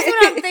like that's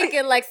what I'm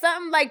thinking. Like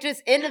something like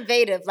just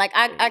innovative. Like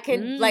I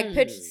can like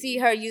see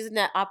her using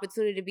that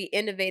opportunity to be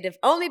innovative.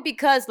 Only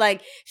because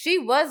like she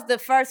was the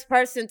first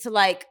person to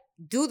like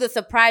do the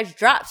surprise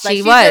drops. Like, She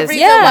she's was. the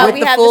reason Yeah. why With we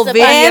the have full the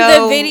video. surprise.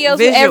 And the videos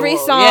with every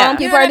visual, song. yeah. You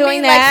People know are what I doing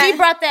mean? that. Like, she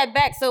brought that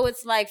back, so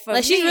it's like for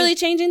Like, me, she's really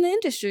changing the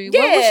industry. What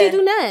will Yeah. she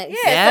do next?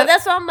 yeah. Yep. So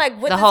that's why I'm like,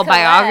 with The this whole collab-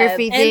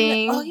 biography And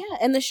thing. oh yeah,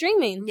 and the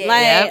streaming. Yeah.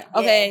 Like, Yep.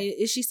 okay,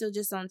 is she still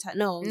just on time?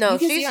 No, No, you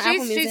can see she's her on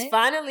Apple she's Music.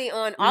 finally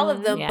on all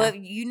of them, Yeah. but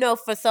you know,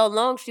 for so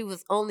long she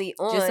was only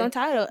on Just on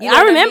Tidal. You know I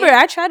what I remember mean?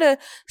 I tried to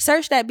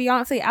search that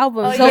Beyonce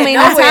album Oh, so yeah, many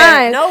nowhere,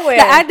 times. nowhere.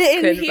 That I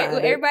didn't Couldn't hear. find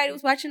it. Everybody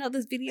was watching all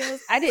those videos.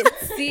 I didn't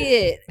see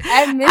it.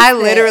 I missed I it.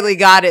 literally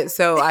got it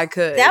so I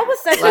could. That was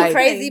such a Like,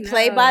 crazy No.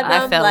 play by them.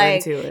 I fell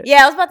like, into it.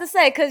 yeah, I was about to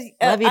say because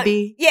Love you,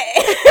 B. Yeah,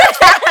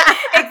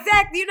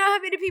 exactly. You know how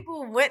many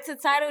people went to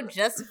Tidal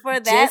just for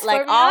that, Just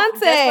like for all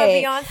just for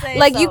Beyonce. Beyonce.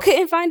 Like, you so-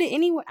 couldn't find it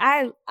anywhere.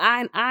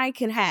 I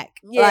can hack.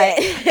 Yeah. Like,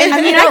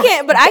 I mean, I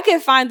can't, but I can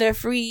find the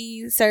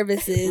free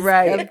services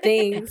Right. of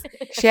things.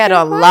 She had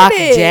on Find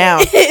it.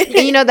 lockdown.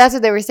 And you know, that's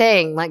what they were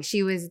saying. Like,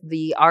 she was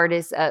the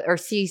artist, or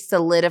she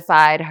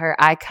solidified her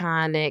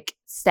iconic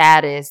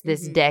status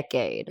this Mhm.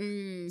 decade.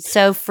 Mm.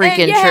 So freaking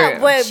And yeah,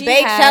 true. with She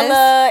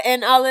Bakeshella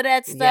and all of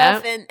that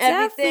stuff Yep. and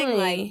everything.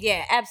 Definitely. Like,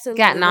 yeah,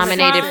 absolutely. Got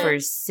nominated 100%. for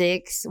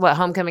 6.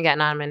 Homecoming got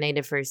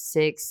nominated for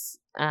 6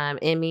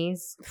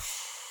 Emmys.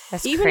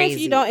 That's Even crazy.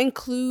 if you don't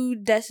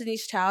include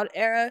Destiny's Child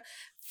era,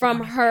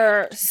 from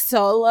her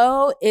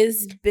solo,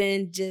 it's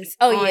been just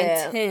Oh, on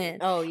yeah. 10.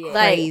 Oh yeah.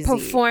 Like Crazy.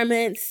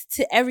 performance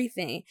to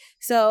everything.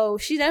 So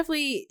she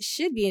definitely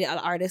should be an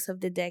artist of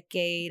the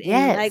decade. And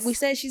Yes. like we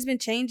said, she's been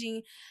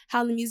changing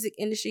how the music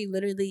industry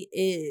literally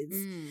is.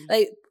 Mm.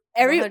 Like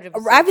 100%.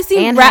 I've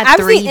seen And had I've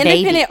 3 seen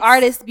independent babies.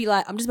 artists be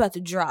like, I'm just about to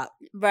drop.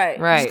 Right.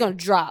 I'm Right. just gonna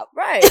drop.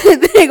 Right.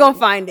 They gonna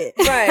find it.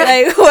 Right.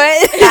 Like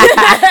what?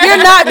 You're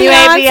not You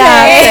ain't Beyonce.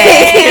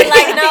 Beyonce. Yeah,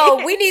 like,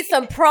 no, we need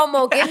some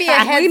promo. Give me a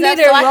heads We up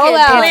need so a I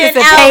rollout. can plan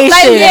out.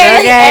 Anticipation. Like, yeah,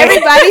 Okay.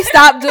 everybody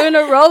stopped doing a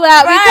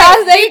rollout Right,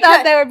 because they because-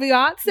 thought they were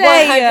Beyonce.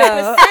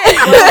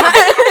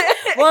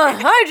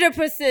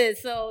 100%.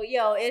 So,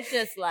 yo, it's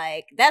just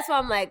like, that's why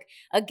I'm like,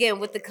 again,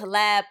 with the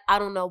collab, I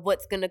don't know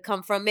what's going to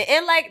come from it.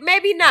 And like,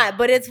 maybe not,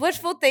 but it's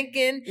wishful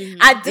thinking. Mhm.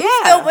 I do Yeah.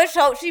 still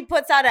hope she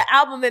puts out an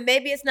album and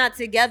maybe it's not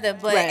together,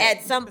 but Right.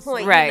 at some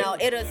point, Right. you know,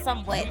 it'll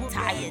somewhat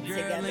tie it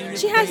together.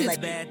 She has like,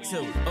 bad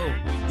too. Oh,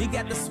 you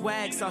got the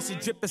swag, saucy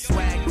dripping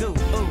swag too.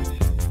 Oh.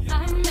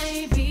 I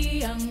may be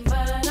young,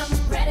 but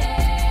I'm ready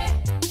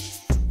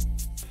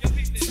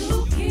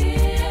to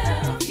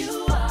give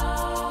you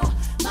all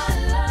my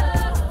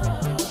love.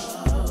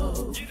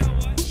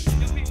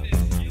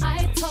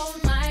 I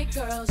told my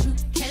girls you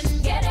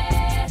can get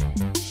it.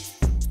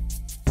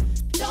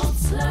 Don't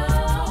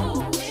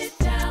slow it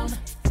down,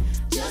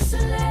 just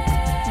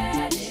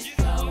let it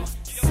go.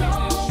 So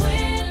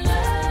in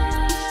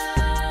love,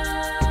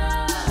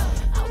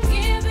 I'll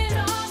give it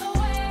all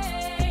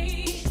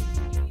away.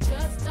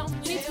 Just don't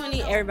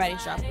 2020,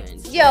 everybody's dropping.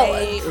 Yo,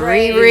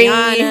 Riri.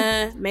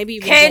 Rihanna, maybe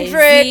even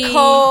Kendrick, Jay-Z.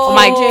 Cole. Oh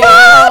my Kendrick.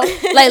 God.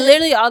 Like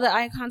literally all the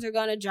icons are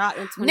gonna drop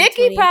in 2020.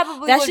 Nikki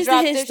probably That's will just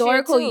drop a this year,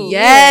 historical too. year.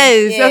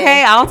 Yes. Yeah.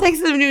 Okay. I'll take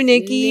some new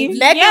Nicki. Nikki.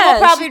 Megan Yeah, will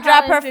probably she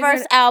drop her probably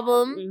first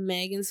album.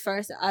 Megan's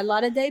first, a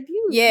lot of debuts.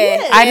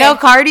 Yeah. I know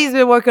Cardi's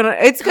been working on.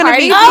 It's gonna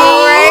Cardi be B.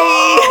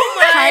 great.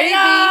 Cardi B.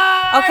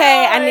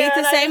 Okay, I need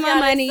to God, save my got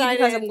money excited.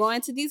 because I'm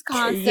going to these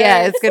concerts.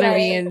 Yeah, it's gonna Like,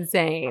 be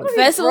insane.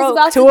 Festivals broke.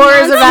 about to Tours be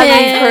on about to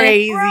 10.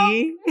 be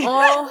crazy.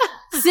 Oh,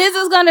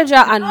 SZA's gonna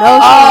drop. I know.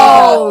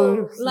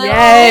 Oh, she's gonna. Like,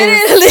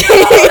 yes.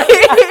 literally.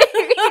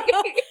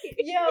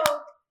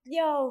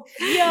 Yo.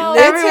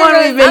 Everyone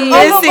has been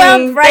I'm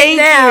overwhelmed missing. right Thank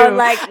now. you.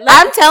 Like,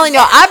 I'm telling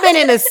y'all, I've been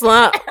in a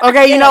slump.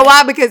 Okay, you know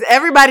why? Because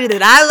everybody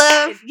that I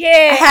love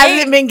yeah,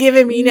 hasn't been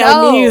giving me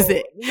no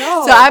music.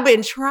 No. So I've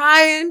been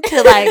trying to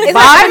like It's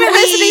bomb like, I've and been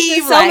listening to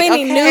leave, so like,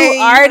 many okay.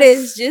 new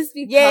artists just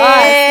because. Yeah.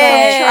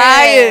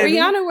 Like, Trying.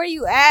 Rihanna, where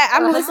you at?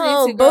 I'm Come listening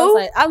on, to girls boo.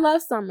 like I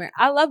love Summer.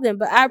 I love them,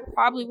 but I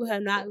probably would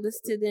have not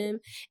listened to them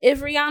if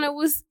Rihanna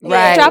was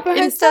Right. dropping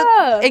her And so-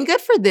 stuff. And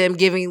good for them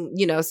giving,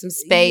 some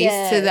space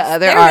to the Yes.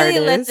 other they artists.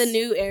 really let the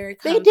new era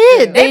come They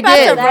did. through. They They about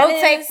did. to That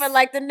rotate is- for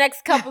like the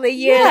next couple of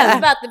years. Yeah. It's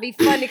about to be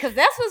funny because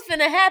that's what's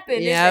gonna happen.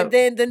 Is Yep. that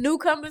then the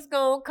newcomers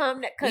gonna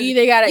come. Cause You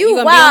either gotta you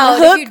gonna wild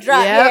be on if the you hook.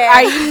 drop. Yep. Yeah.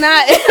 Are you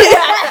not?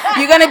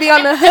 You're gonna be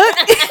on the hook.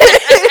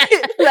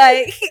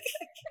 Like,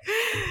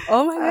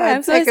 oh my god,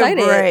 I'm so Take a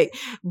excited. break.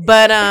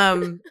 But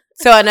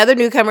so another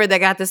newcomer that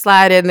got the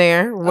slide in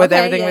there with Okay,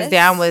 everything was yes.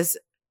 down was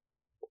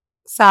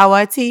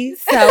Sawati.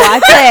 So I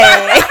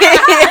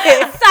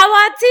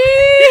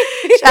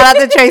Sawati. Shout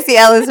out to Tracy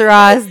Ellis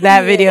Ross.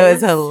 That video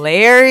is Yes.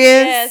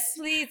 hilarious. Yes,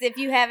 please. If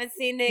you haven't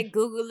seen it,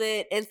 Google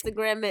it,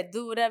 Instagram it,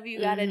 do whatever you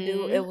gotta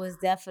do. Mhm. It was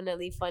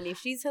definitely funny.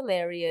 She's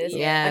hilarious.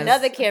 Yes.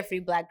 Another carefree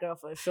black girl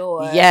for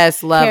sure.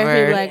 Yes, love Carefree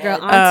her. black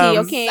girl, auntie.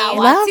 Um, Okay, Sawati.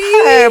 Love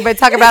her, but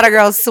talk about a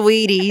girl,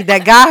 Sweetie,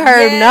 that got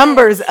her Yes.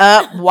 numbers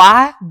up.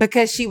 Why?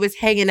 Because she was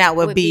hanging out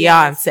with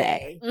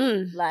Beyonce.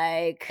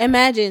 Like,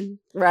 Imagine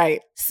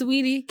Right.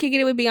 Sweetie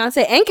kicking it with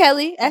Beyonce and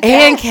Kelly.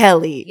 And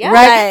Kelly. Yeah.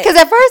 Right. Because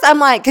at first I'm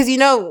like, because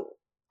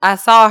I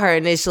saw her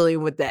initially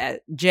with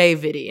that Jay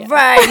video.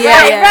 Right.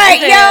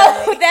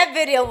 Yo, that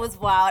video was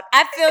wild.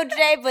 I feel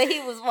Jay, but he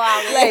was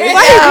wild.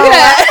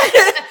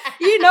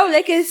 You know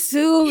they can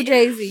sue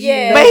Jay-Z.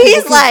 Yeah. But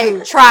he's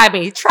like, try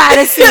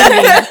to sue me.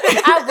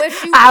 I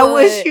wish you would. I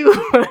wish you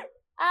would.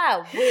 I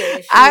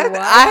wish.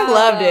 I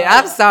loved it.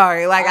 I'm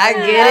sorry. Like, I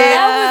get it.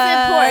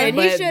 That was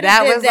important. He but should that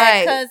have did was that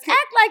like- because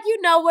act like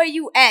you know where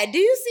you at. Do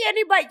you see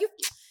anybody?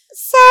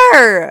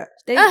 Sir,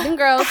 Them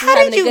girls How are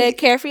having did a you- good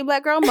carefree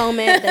black girl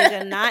moment. They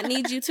do not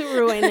need you to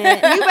ruin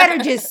it. you better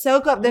just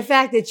soak up the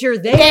fact that you're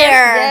there.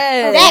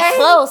 Yes. That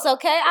close,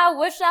 okay? I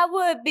wish I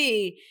would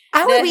be.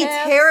 I would The be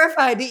hell?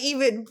 terrified to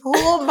even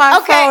pull my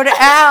Okay. phone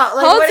out.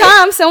 Like, Whole what-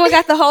 time, someone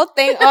got the whole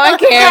thing on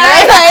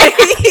camera. Right.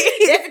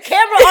 There's a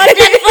camera on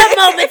deck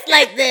for moments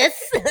like this.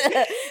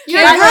 You're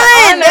Camera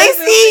good. on They us.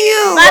 see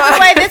you. By the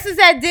way, this is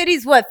at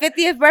Diddy's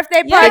 50th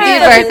birthday party? 50th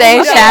birthday.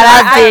 Yeah. Shout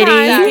out Our Diddy.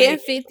 time's getting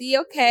 50,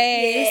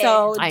 okay. Yeah.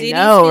 So I Diddy's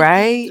know, 50,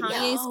 right?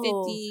 Kanye's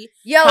Yo. 50.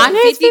 Yo,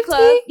 Kanye's 50 50?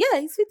 Club. Yeah,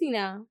 he's 50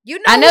 now. you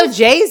know I know who's-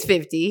 Jay's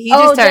 50. He Oh,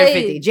 just turned Jay.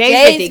 50. Jay's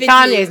Jay's 50. 50.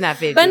 Kanye's not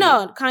 50. But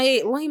no,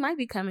 Kanye, well, he might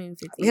be coming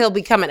 50. He'll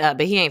be coming up,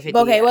 but he ain't 50.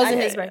 Okay, it yet.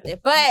 wasn't his birthday.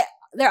 But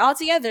they're all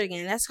together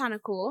again. That's kind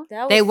of cool.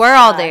 That They was were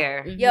all fly.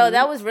 there. Yo,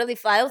 that was really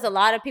fly. It was a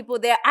lot of people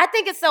there. I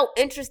think it's so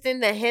interesting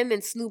that him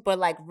and Snoop are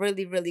like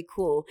really, really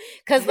cool.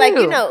 Cause like,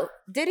 you Who? know,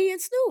 Diddy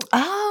and Snoop.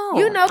 Oh,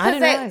 You know, I cause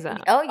didn't they, realize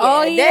that. oh yeah,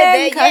 Oh, They- yeah,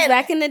 they- because yeah,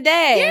 back in the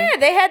day. yeah,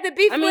 they had the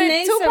beef I mean, with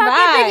they Tupac and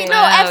Biggie. survived. No,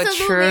 Oh,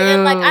 absolutely.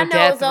 And like I true. know it's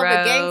Death over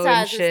Row gang and ties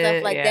and shit,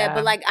 stuff like yeah. that.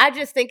 But like I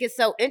just think it's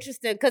so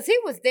interesting because he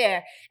was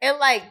there. And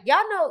like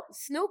y'all know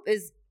Snoop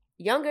is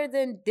younger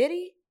than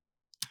Diddy.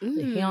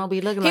 He don't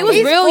be looking He like was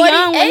He's real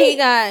young when 48. he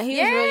got. He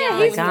was real Yeah,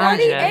 young. he's Ganja.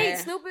 48.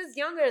 Snoop is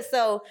younger.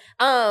 So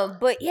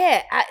but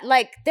yeah,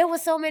 there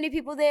was so many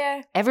people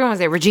there. Everyone was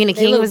there. Regina They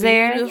King look was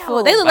there. beautiful.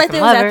 Yo, They look like they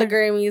fucking was love at the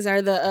her. Grammys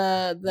or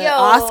the Yo,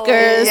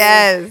 Oscars.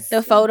 Yes.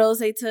 The photos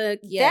they took.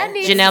 Yeah. That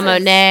needs Janelle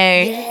to-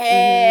 Monáe.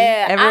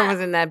 Yeah. Everyone was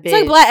in that It's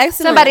like bitch. Black Excellence.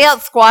 Somebody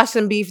else squashed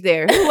some beef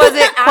there. Who was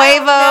it? I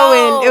Quavo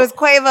don't and it was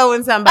Quavo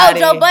and Oh, somebody.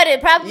 Joe Budden.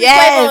 Probably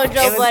Yes, Quavo and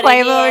Joe it was Budden.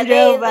 Quavo Yeah, and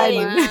Joe they-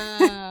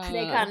 Budden.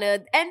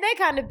 They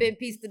kind of been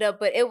pieced it up,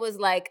 but it was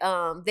like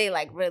they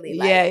like really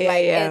like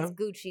Yeah. it's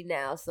Gucci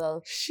now.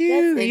 So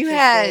Shoot, That's you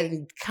had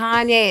interesting.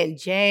 Kanye and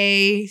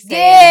Jay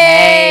saying,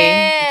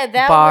 yeah, hey,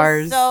 that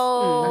bars. was so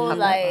Mm.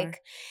 like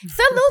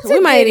salute to We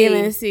might Diddy.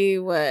 even see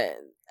what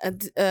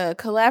a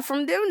collab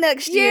from them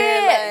next year.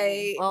 Yeah.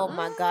 Like, Oh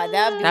my God,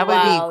 that'd be That would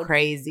wild. be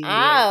crazy.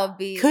 I'll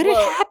be. Could it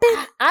well,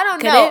 happen? I don't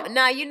Could know. it?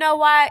 Now you know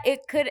why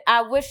it could.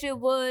 I wish it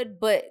would,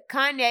 but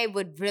Kanye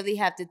would really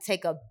have to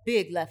take a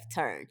big left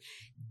turn.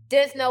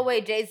 There's no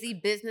way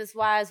Jay-Z business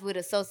wise would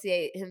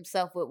associate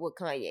himself with what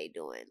Kanye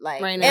doing. Like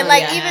Right and now,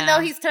 like yeah. even though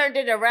he's turned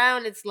it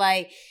around, it's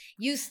like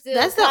you still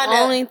That's the kinda,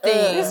 only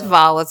thing. It's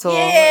volatile.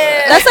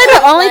 Yeah. That's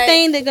like the only Like-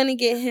 thing they're gonna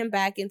get him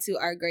back into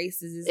our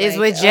graces Is like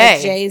with a Jay.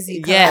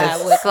 Jay-Z collab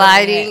Yes, with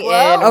sliding Kanye.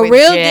 Well, in a with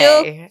real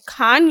Jay. deal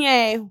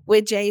Kanye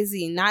with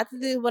Jay-Z, not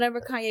the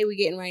whatever Kanye we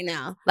getting right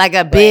now. Like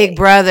a Big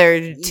Brother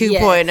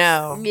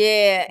 2.0.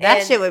 Yeah, That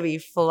and shit would be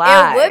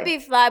fly. It would be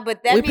fly,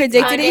 but that We means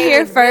predicted it Kanye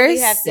here would really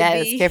first. have to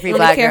Yes, be- Carefree On the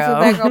Black Careful Girl.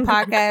 Black Girl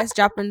podcast,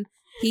 dropping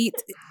heat.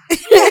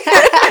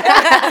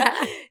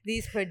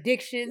 These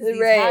predictions, these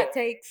Right. hot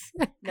takes.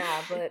 Nah,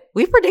 but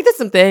We predicted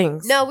some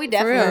things. no, we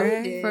definitely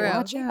real, did. for real.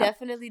 Watch We out.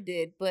 definitely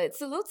did. But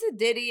salute to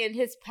Diddy and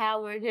his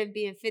power and him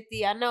being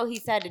 50. I know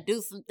he's had to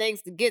do some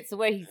things to get to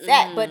where he's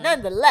at, but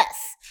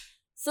nonetheless,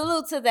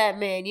 salute to that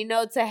man. You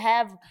know, to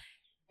have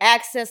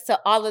access to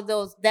all of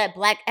that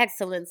black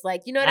excellence,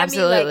 like you know what I mean,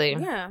 Absolutely.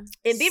 Yeah.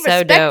 and be So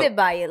respected dope.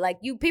 by it. Like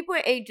you, people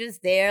ain't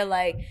just there.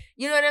 Like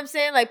you know what I'm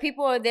saying. Like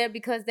people are there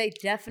because they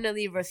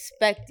definitely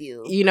respect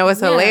you. You know what's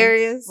Yeah.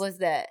 hilarious? What's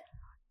that?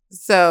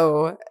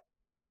 So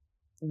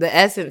the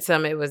Essence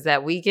Summit was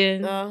that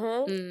weekend.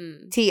 Uh-huh.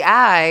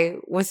 T.I.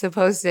 was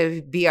supposed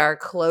to be our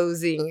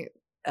closing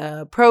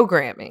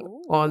programming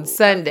on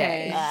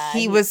Sunday. okay.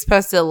 He was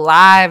supposed to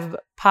live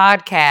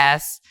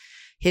podcast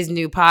his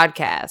new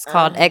podcast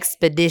called Uh-huh.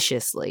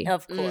 Expeditiously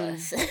Of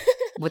course.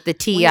 with the When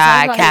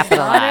T.I. he talked about his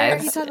daughter,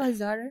 capitalized. He talked about his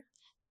daughter.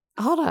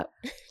 Hold up.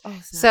 Oh,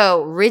 snap.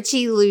 So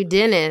Richie Lou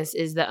Dennis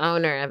is the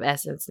owner of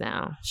Essence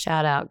now.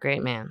 Shout out,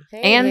 great man.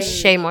 Hey. And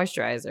Shea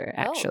Moisturizer,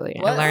 actually.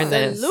 I Oh, learned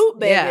this. salute,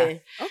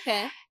 baby. Yeah.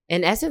 okay.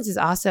 And Essence is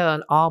also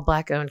an all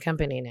black owned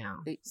company now.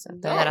 So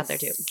throw that out there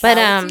too. Yes. But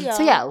Shout out to so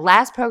y'all. yeah,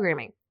 last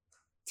programming.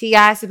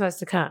 T.I. is supposed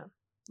to come.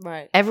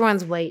 Right.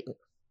 Everyone's waiting.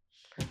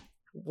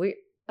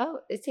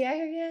 Is T.I.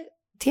 here yet?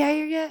 T.I.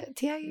 here yet?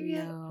 T.I. here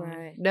yet? No.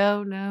 Right.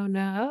 No.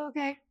 Oh,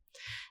 okay.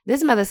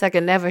 This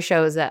motherfucker never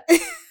shows up.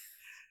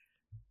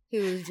 He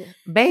was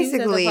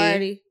Basically, He was at the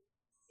party.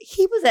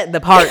 he was at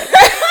the party.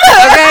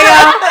 Okay,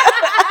 y'all?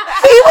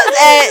 He was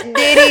at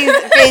Diddy's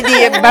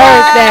 50th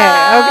birthday.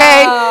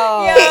 Okay?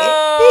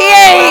 He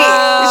ain't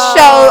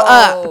show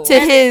up to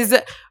his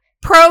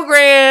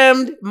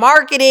programmed,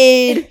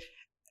 marketed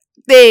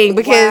thing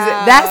because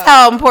Wow. that's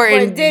how important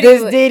When Diddy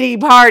this was- Diddy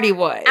party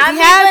was. I He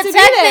mean, had but to be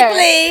there.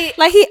 technically,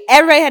 Like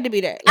everybody had to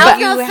be there. I Like,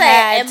 was gonna you say,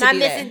 had am to I be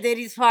missing there.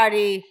 Diddy's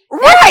party?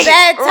 Right.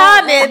 Bad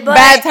timing, but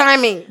Bad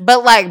timing.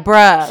 But like,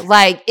 bruh,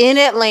 like in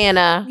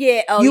Atlanta,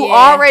 yeah, you yeah.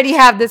 already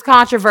have this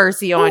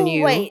controversy on Ooh,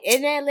 you. Wait,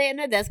 in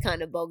Atlanta, that's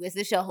kind of bogus.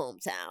 It's your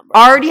hometown, bro.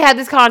 Already had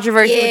this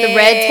controversy with the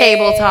red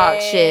table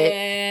talk shit.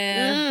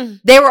 Mm.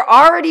 There were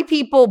already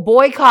people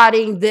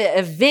boycotting the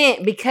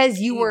event because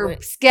you You were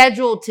went-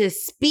 scheduled to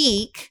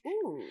speak.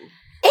 Ooh.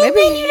 And Maybe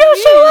then you he- don't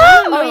show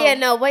up. Oh yeah,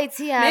 no, wait,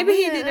 T.I. Maybe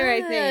he did the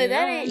right thing.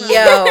 That I ain't don't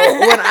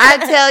Yo, when I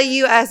tell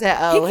you, I said,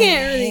 "Oh, He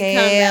can't really come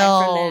back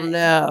hell from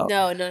that.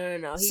 no."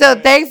 No. He So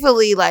did.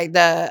 thankfully, like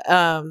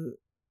the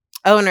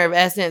owner of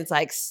Essence,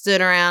 like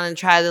stood around and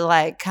tried to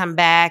like come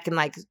back and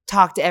like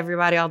talk to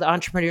everybody, all the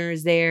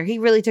entrepreneurs there. He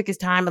really took his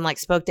time and like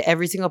spoke to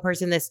every single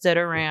person that stood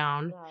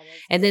around. Wow, that's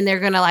And then they're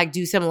gonna like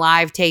do some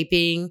live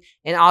taping,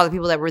 and all the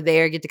people that were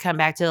there get to come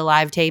back to the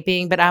live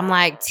taping. But I'm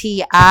like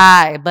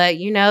T.I., but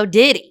you know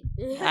Diddy.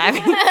 I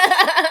mean,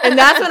 and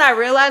that's when I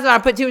realized when I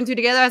put two and two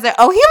together, I was like,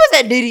 oh, he was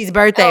at Diddy's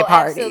birthday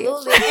party.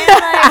 Absolutely. And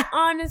like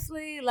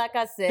honestly, like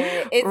I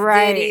said, it's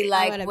Right. Diddy. I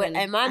Like, would've what been-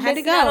 am I I had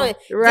to missing out go. on?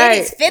 Right.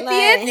 Diddy's 50th.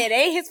 Like- It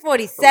ain't his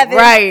 47th.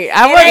 Right.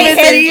 I It wasn't ain't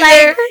missing his,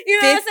 either. like,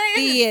 you know what I'm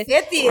saying?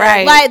 50th.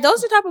 Right. Like those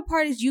are the type of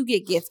parties you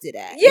get gifted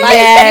at. Yeah. Like,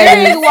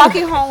 Yes. you're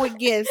walking home with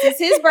gifts. It's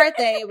his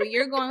birthday, but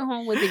you're going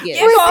home with a gift.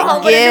 You're going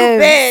home with a new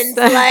Gifts. Benz.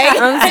 Like,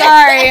 I'm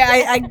sorry,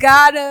 I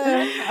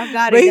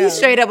gotta. But he go.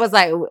 straight up was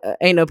like,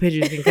 ain't no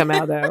pictures can come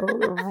out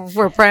though.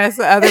 For press,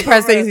 other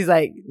press things, he's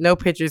like, no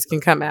pictures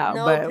can come out.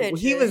 No but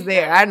he was pictures.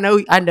 there. I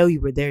know you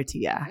were there,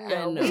 T.I. no,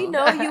 I we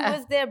know. know you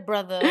was there,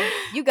 brother.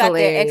 You got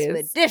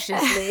Hilarious. there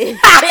expeditiously.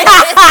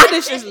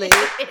 Expeditiously.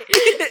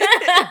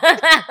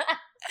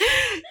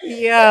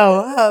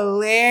 Yo,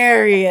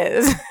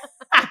 hilarious.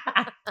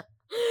 I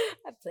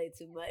play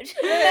too much.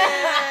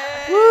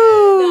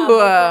 Woo.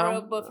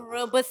 But for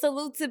real. But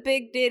salute to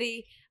Big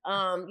Diddy.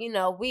 You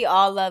know, we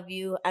all love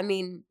you. I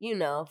mean, you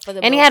know, for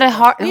the And he most had a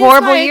of us. We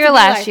horrible aspire to year be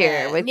last like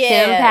year that. with Yeah,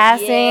 Kim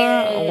passing.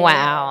 yeah.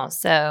 Wow.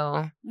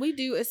 So We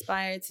do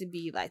aspire to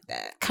be like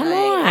that. Come Like,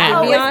 on. the I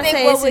always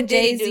think, what Beyonce's would and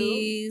Diddy do?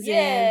 Jay-Z's Yeah.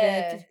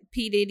 and the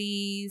P.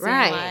 Diddy's.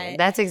 right, And like,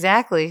 that's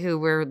exactly who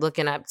we're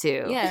looking up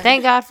to. Yeah.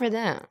 Thank God for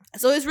them.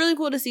 so it's really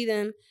cool to see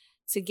them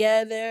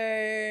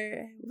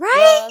together.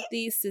 Right?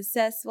 Wealthy,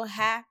 successful,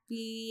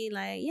 happy.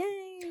 Like,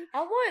 yay.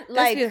 I want That's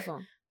like beautiful.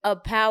 a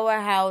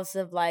powerhouse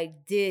of like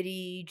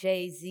Diddy,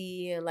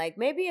 Jay-Z, and like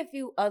maybe a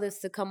few others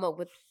to come up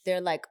with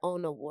their like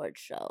own award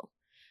show.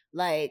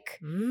 Like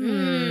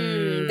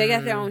They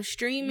got their own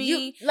streaming.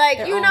 you like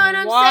their you know own what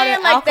I'm water,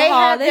 saying? Like they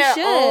alcohol, have they their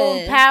own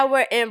should.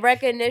 power and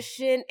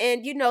recognition.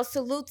 And you know,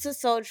 salute to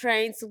Soul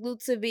Train, salute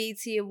to BET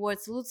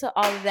Awards, salute to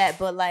all of that.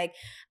 But like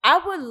I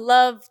would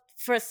love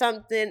for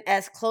something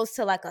as close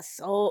to like a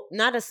soul,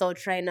 not a Soul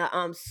Train,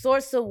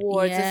 Source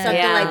Awards or something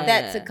Yeah. like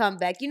that to come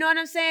back. You know what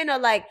I'm saying? Or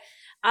like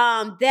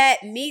that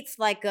meets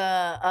like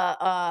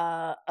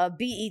a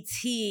BET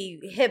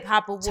hip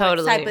hop award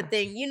Totally. type of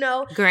thing, you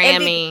know?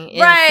 Grammy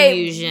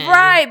infusion.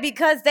 Right,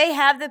 because they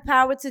have the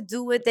power to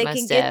do it. They Most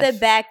can get the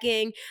def.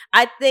 backing.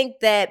 I think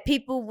that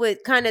people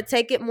would kind of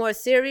take it more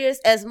serious,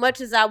 as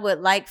much as I would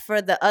like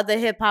for the other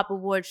hip hop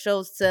award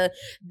shows to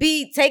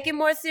be taken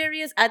more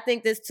serious. I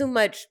think there's too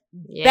much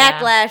Yeah.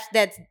 backlash,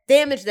 that's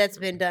damage that's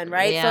been done,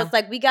 right? Yeah. So it's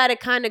like we got to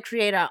kind of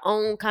create our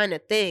own kind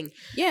of thing.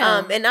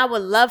 yeah. And I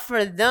would love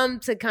for them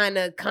to kind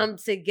of come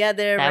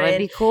together. That would and-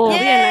 be cool.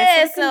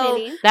 Yeah,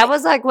 so That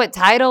was like what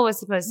Tidal was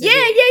supposed to yeah,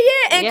 be.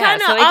 and Yeah,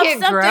 kind of so it off could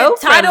something. grow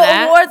from Title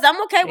that. awards,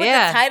 I'm okay with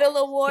Yeah. the title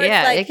awards.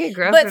 Yeah, like, it could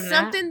grow but from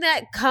something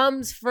that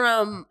comes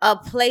from a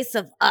place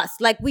of us,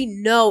 like we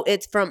know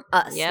it's from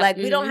us. Yep. Like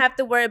we don't have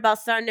to worry about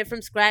starting it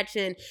from scratch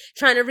and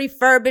trying to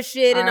refurbish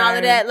it and all of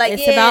Or that. Like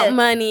it's yeah, about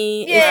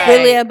money. Yeah. It's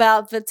really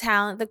about the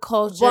talent, the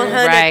culture,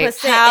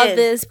 100%. how in.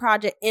 this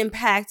project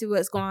impacted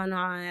what's going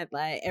on,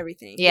 like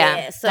everything. Yeah,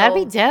 Yeah, so- that'd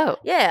be dope.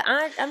 Yeah,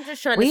 I'm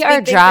just trying to. We speak are things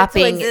into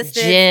dropping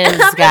existence. gems, I'm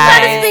just trying to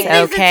guys. speak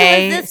things into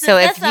Okay, existence, so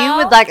if that's you all.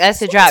 would like us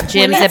to drop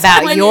gems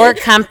about your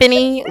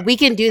company, we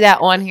can do that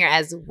on here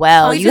as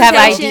well. You have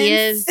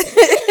ideas,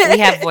 we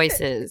have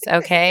voices.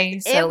 Okay,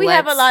 so and we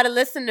have a let's- lot of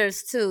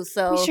listeners too.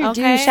 So We sure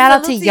do. Okay. Shout out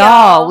to Salute to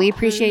y'all. y'all. We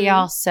appreciate Mhm.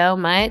 y'all so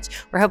much.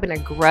 We're hoping to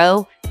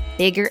grow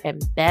bigger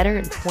and better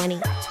in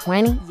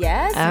 2020.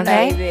 yes,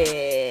 Okay.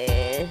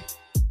 baby.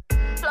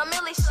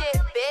 Flamily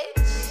shit,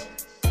 bitch.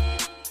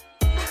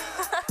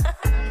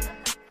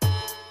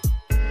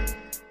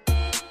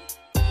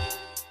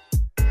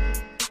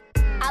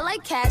 I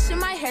like cash in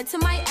my hair to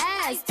my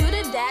ass. Do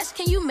the dash,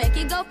 can you make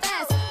it go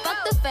fast? Fuck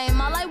the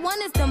fame, all I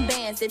want is them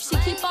bands. If she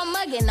keep on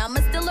mugging, I'ma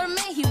still her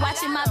man. He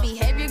watching my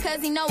behavior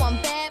cause he know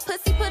I'm bad.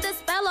 Pussy put a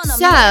spell on him.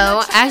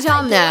 So, as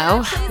y'all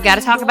know, we got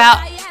to talk about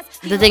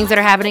the things that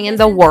are happening in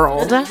the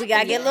world. We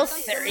gotta get a little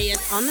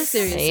serious On the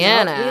serious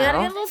Yeah, note, We gotta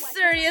no. get a little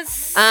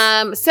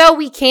serious. So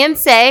we can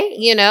say,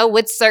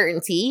 with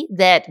certainty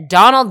that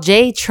Donald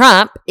J.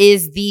 Trump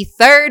is the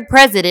third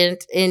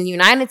president in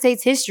United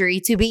States history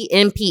to be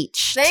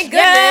impeached. Thank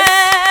goodness.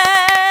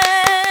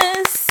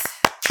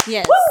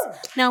 Yes. Yes.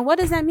 Now, what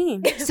does that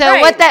mean? So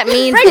Right. what that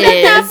means Break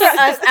that down is for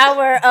us,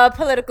 our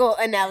political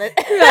analysis.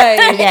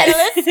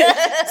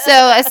 Yes.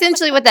 So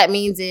essentially what that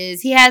means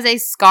is he has a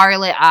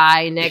scarlet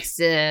eye next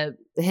to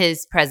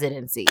his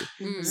presidency.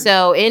 Mhm.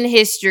 So in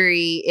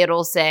history,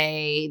 it'll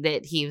say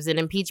that he was an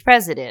impeached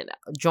president,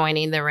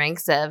 joining the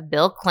ranks of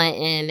Bill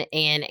Clinton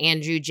and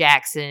Andrew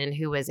Jackson,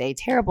 who was a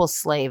terrible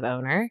slave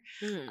owner.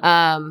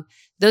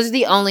 Those are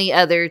the only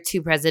other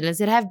two presidents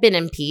that have been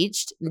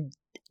impeached.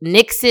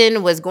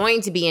 Nixon was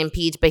going to be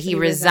impeached, but he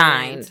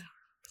resigned.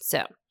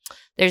 So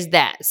there's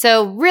that.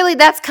 So really,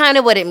 that's kind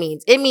of what it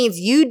means. It means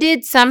you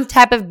did some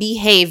type of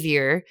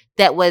behavior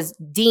that was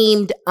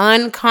deemed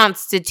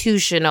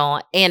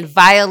unconstitutional and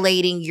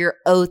violating your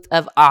oath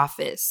of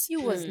office. You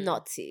was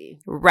naughty.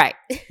 Right.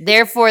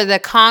 Therefore, the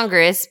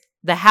Congress,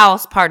 the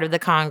House part of the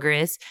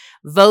Congress,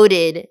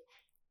 voted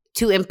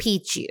to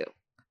impeach you.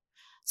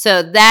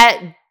 So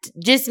that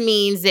just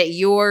means that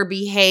your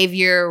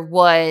behavior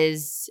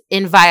was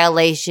in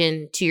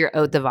violation to your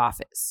oath of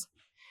office.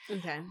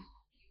 Okay.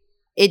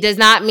 It does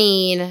not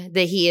mean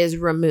that he is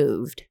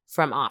removed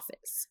from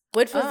office.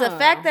 Which was the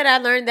fact that I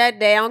learned that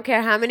day. I don't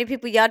care how many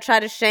people y'all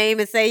try to shame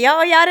and say, y'all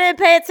didn't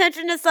pay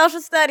attention to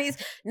social studies.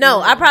 No,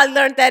 I probably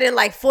learned that in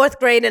like 4th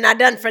grade and I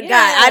done forgot.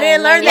 Yeah, I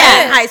didn't learn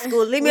that in high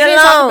school. Leave me We alone.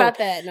 didn't talk about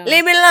that. No.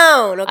 Leave me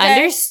alone, okay?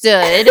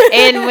 Understood.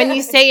 And when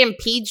you say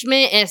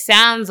impeachment, it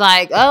sounds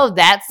like, oh,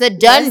 that's a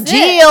done That's it.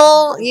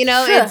 deal. You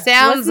know, Sure. it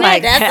sounds What's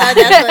like next?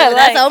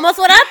 That's almost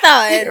what I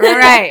thought.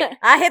 Right.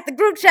 I hit the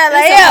group chat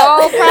like, It's a yo.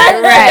 whole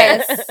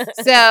process.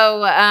 Right.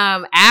 So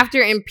after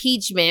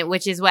impeachment,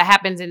 which is what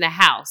happens in the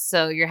House.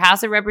 So your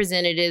House of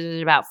Representatives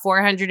is about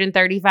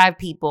 435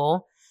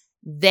 people.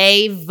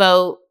 They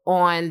vote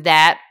on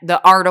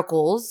the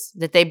articles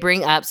that they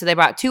bring up. So they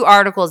brought 2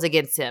 articles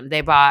against him.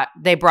 They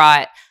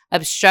brought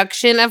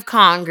obstruction of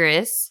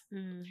Congress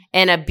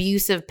and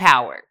abuse of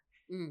power.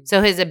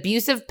 So his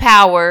abuse of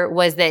power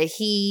was that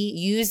he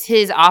used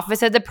his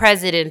office of the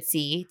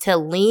presidency to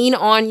lean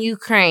on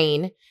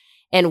Ukraine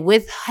and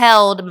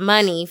withheld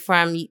money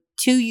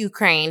to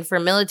Ukraine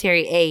for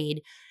military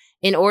aid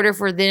in order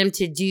for them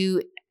to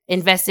do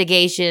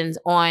investigations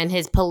on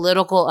his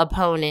political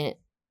opponent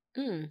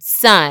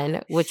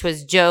son, which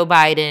was Joe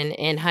Biden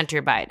and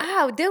Hunter Biden.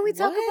 Oh, did we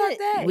talk about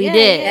that? We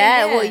did.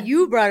 Yeah, well,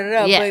 you brought it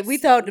up, Yes. but we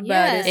talked about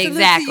Yes. it. Salute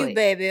Exactly. to you,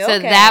 baby. So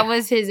Okay. that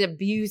was his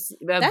abusing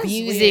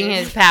weird.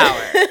 his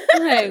power.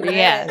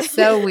 Yeah,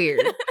 so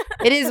weird.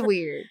 It is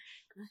weird.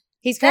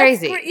 He's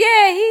crazy.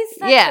 Yeah, he's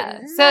such Yeah.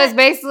 a So it's nut.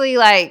 basically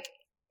like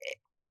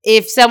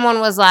if someone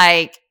was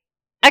like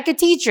a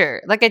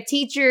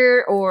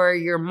teacher or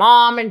your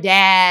mom and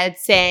dad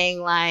saying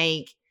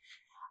like,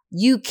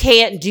 you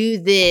can't do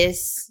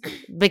this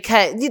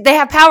because they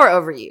have power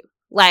over you.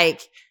 Like,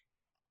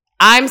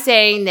 I'm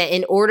saying that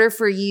in order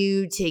for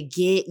you to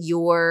get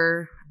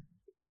your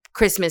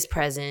Christmas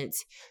present,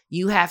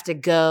 you have to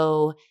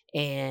go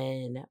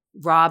and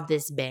rob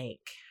this bank.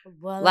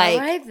 Well, like, all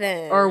right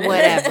then. Or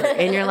whatever.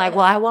 And you're like,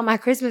 well, I want my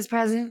Christmas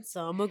present.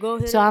 So I'm gonna go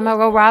ahead. So I'm going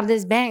to go rob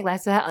this bank.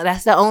 That's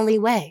the only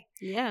way.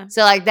 Yeah.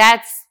 So like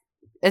that's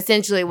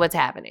essentially what's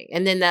happening.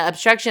 And then the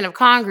obstruction of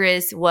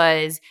Congress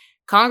was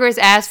Congress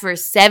asked for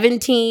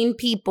 17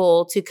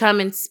 people to come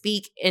and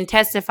speak and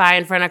testify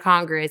in front of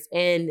Congress,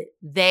 and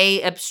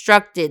they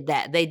obstructed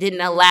that. They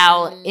didn't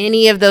allow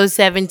any of those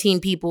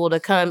 17 people to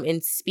come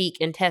and speak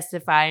and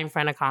testify in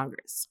front of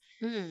Congress.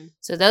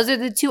 So those are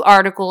the 2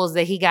 articles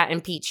that he got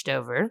impeached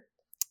over.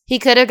 He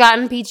could have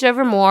gotten impeached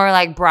over more,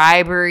 like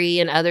bribery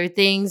and other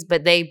things,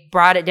 but they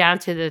brought it down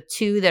to the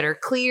 2 that are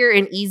clear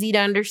and easy to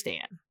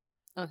understand.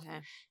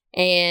 Okay.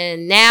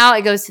 And now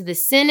it goes to the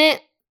Senate,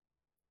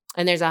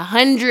 and there's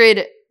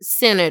 100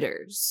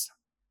 senators,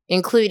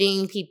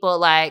 including people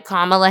like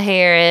Kamala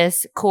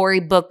Harris, Cory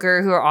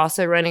Booker, who are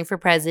also running for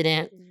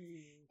president.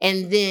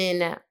 And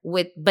then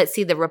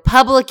the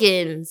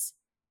Republicans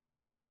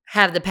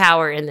have the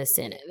power in the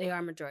Senate. They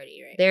are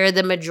majority, right? They're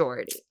the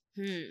majority.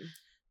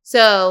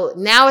 So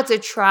now it's a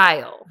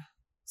trial.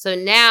 So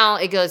now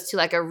it goes to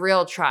like a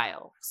real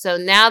trial. So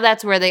now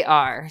that's where they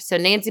are. So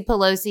Nancy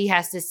Pelosi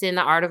has to send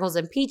the articles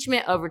of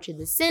impeachment over to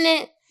the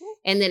Senate,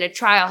 and then a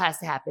trial has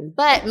to happen.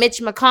 But Mitch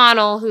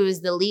McConnell, who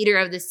is the leader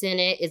of the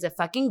Senate, is a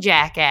fucking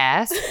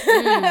jackass.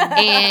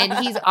 And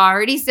he's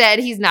already said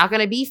he's not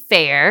going to be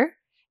fair.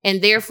 And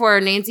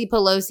therefore, Nancy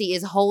Pelosi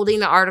is holding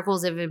the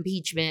articles of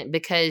impeachment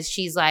because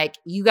she's like,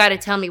 you got to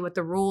tell me what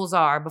the rules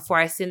are before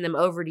I send them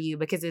over to you.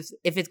 Because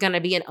if it's going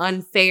to be an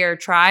unfair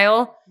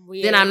trial,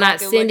 then I'm not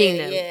sending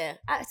them. Yeah,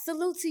 I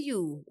salute to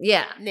you,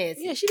 Yeah.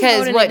 Nancy. Yeah, she be Because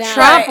holding what it down.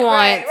 Trump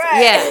Right,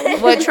 wants,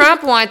 right. what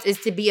Trump wants is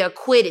to be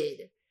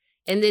acquitted.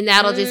 And then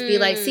that'll just be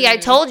like, see, I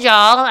told y'all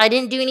I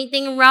didn't do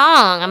anything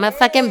wrong. I'm a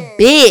fucking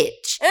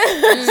bitch.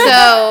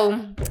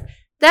 So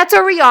that's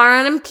where we are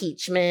on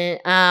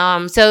impeachment.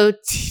 So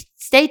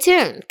stay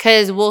tuned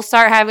because we'll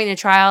start having a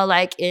trial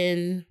like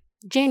in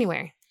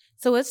January.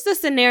 So what's the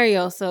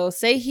scenario? So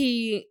say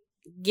he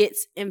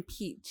gets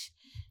impeached.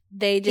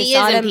 They just He is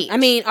saw him. impeached. I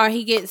mean, or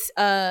he gets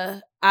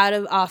out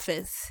of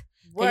office.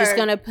 They're just Word.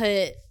 gonna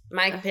put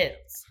Mike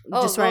Pence.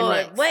 Just right Lord,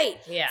 next. wait.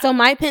 Yeah. So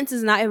Mike Pence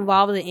is not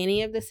involved in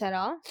any of this at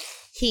all?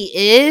 He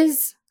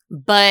is,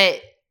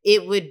 but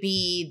it would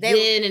be They-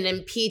 then an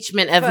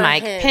impeachment of For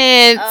Mike him.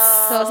 Pence.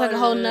 So it's like a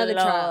whole nother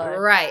trial. Lord.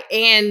 Right.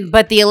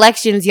 But the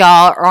elections,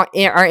 y'all,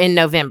 are in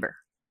November.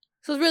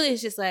 So really,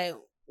 it's just like,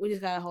 we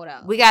just got to hold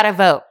out. We got to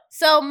vote.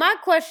 So my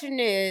question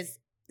is,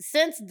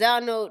 since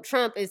Donald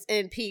Trump is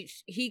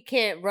impeached, he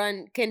can't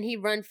run. Can he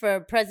run for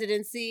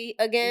presidency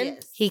again?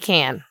 Yes. He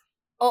can.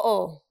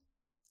 Oh.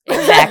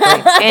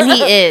 Exactly. And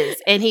he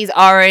is. And he's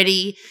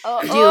already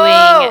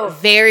doing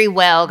very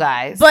well,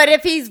 guys. But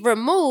if he's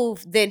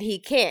removed, then he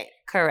can't.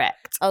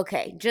 Correct.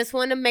 Okay, just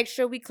want to make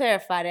sure we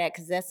clarify that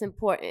because that's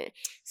important.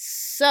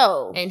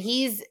 So, And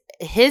his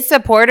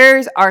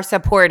supporters are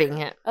supporting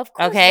him. of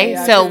course, Okay. they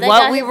are, So 'cause they what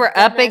got we his were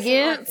up dumbass in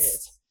against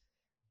office.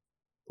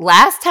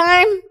 last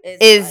time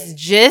It's is like,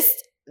 just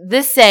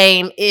the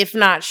same, if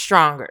not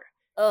stronger.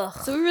 ugh.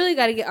 So we really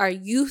got to get our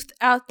youth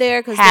out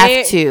there because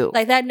Have to.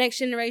 like that next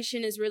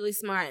generation is really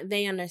smart.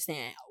 They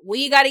understand.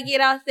 We got to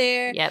get out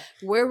there. Yep.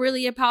 We're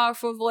really a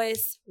powerful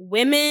voice.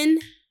 Women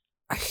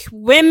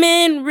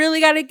really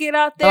got to get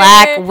out there.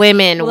 Black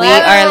women. We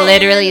Black are women,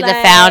 literally the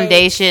like-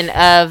 foundation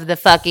of the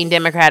fucking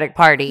Democratic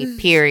Party,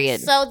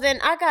 period. So then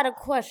I got a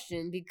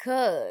question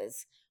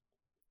because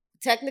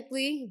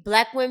technically,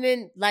 black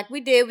women, like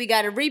we did, we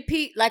got to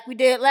repeat like we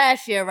did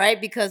last year, right?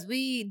 Because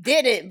we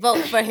didn't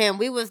vote for him.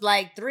 We was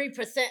like 3%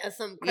 or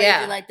something crazy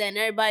Yeah. like that, and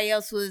everybody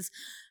else was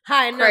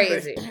high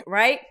numbers, Crazy.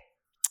 right?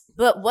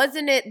 But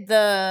wasn't it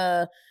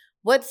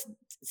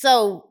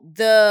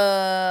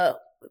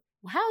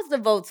how's the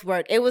votes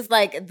work? It was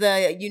like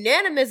the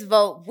unanimous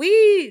vote.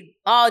 We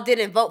all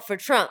didn't vote for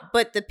Trump,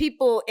 but the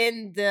people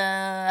in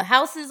the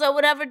houses or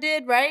whatever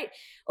did, right?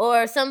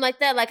 Or something like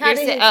that. Like how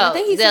did I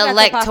think he the still got the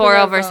electoral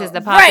popular versus vote.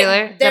 the popular.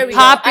 Right, there The we go.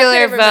 I popular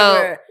couldn't vote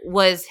remember.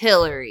 was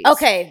Hillary's.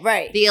 Okay,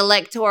 right. The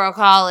electoral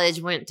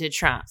college went to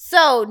Trump.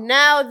 So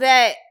now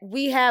that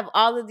we have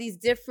all of these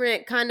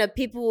different kind of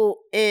people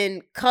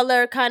in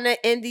color kind of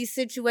in these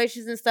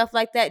situations and stuff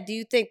like that, do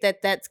you think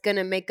that that's going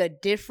to make a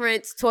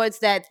difference towards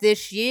that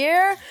this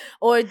year?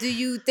 Or do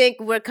you think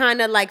we're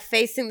kind of like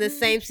facing the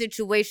same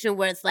situation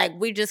where it's like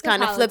we just The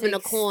kind of flipping a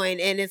politics. coin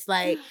and it's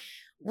like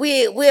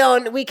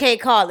we can't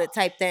call it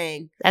type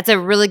thing? That's a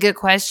really good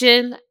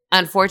question.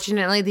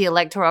 Unfortunately, the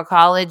electoral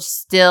college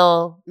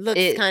still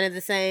Looks kind of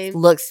the same.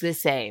 looks the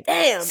same.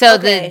 Damn. So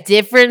okay. the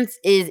difference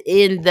is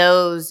in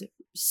those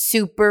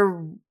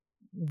super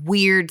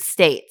weird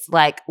states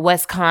like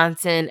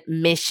Wisconsin,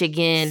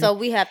 Michigan, So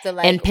we have to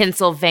like and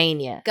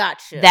Pennsylvania.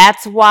 gotcha.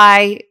 That's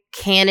why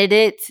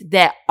candidates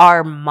that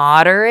are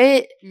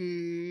moderate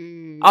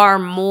Mm. are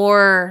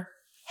more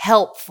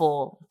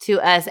helpful to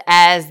us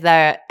as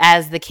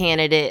the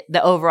candidate,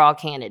 the overall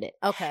candidate.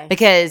 Okay.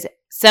 Because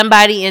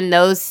somebody in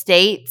those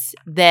states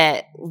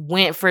that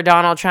went for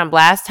Donald Trump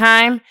last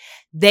time,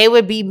 they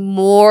would be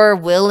more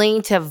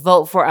willing to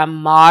vote for a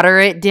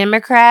moderate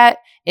Democrat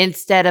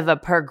instead of a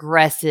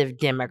progressive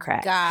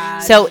Democrat.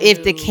 Got So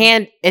if the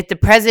you. if the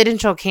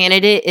presidential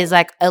candidate is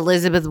like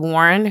Elizabeth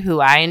Warren, who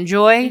I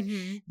enjoy,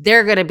 Mhm.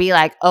 they're gonna be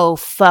like, "Oh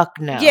fuck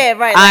no, Yeah,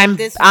 right. like I'm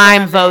this is where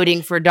I'm at.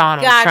 voting for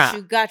Donald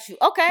Trump." Got you.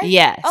 Okay.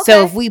 Yeah. Okay.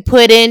 So if we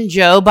put in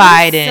Joe There's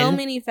Biden, so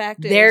many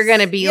factors. they're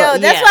gonna be Yo,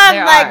 like, that's yeah, why I'm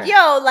there like,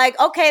 are. like,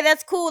 okay,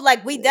 that's cool.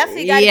 Like, we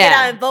definitely got to get Yeah.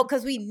 out and vote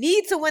because we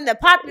need to win the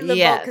popular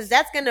Yes. vote because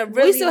that's gonna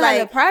really we still like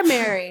have the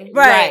primary.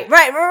 right.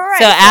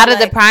 So out of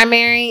the like,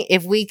 primary,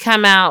 if we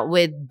come out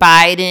with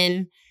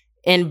Biden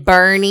and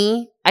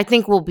Bernie, I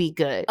think we'll be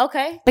good.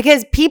 okay,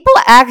 Because people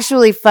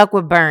actually fuck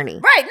with Bernie.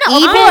 right? No,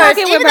 Even- of course,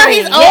 rocking with even though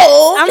he's Bernie. Yes,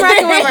 old, I'm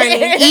rocking with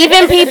Bernie.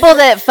 Even people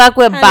that fuck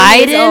with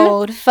Honey, he's Biden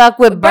old. fuck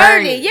with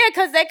Bernie. Bernie, yeah,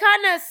 because they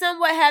kind of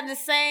somewhat have the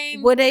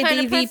same. Would they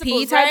kinda be VP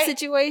principles, type right?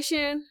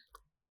 situation?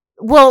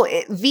 Well,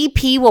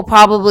 VP will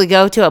probably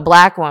go to a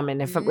black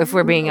woman if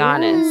we're being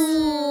honest.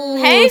 Ooh,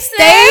 Hey,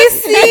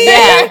 Stacey.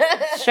 Yeah.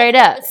 Straight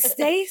up.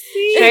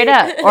 Stacey. Straight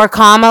up. Or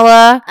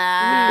Kamala.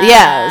 Ah.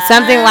 Yeah,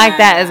 something like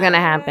that is gonna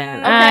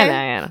happen. I Okay.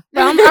 know.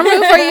 But I'm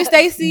rooting for you,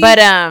 Stacey. But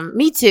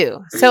me too.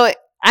 So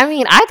I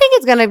mean, I think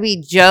it's gonna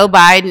be Joe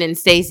Biden and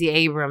Stacey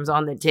Abrams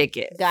on the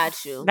ticket.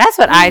 Got you. That's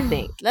what I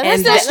think. Let's And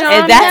still that- strong.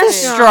 and that's a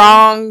That's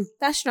strong.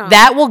 that's strong.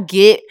 That will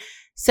get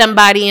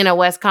somebody in a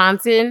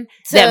Wisconsin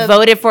that To-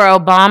 voted for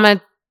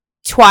Obama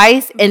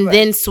twice and Right.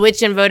 then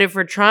switched and voted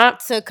for Trump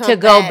to come to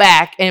go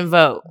back and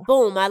vote.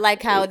 Boom! I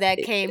like how that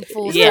came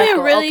full Isn't Yeah. it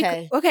circle. really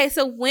Okay. okay.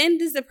 So when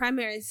does the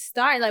primary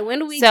start? Like when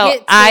do we So, get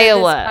to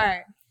Iowa. this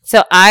part?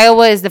 So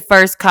Iowa is the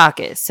first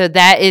caucus. So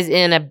that is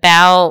in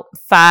about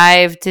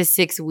 5 to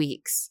 6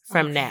 weeks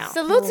from now.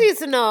 Salute to you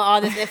to know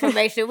all this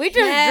information. We just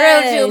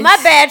Yes. drilled you. My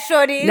bad,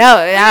 shorty. No,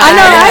 I know.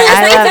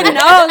 I just love need to it.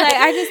 know. Like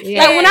I just Yeah.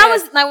 like when I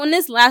was like when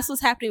this last was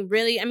happening.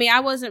 Really, I mean, I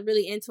wasn't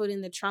really into it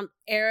in the Trump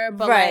era,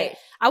 but Right. like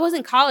I was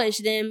in college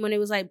then when it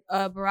was like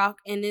Barack,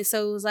 and then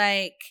so it was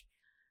like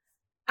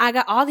I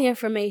got all the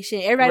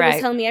information. Everybody Right.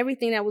 was telling me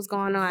everything that was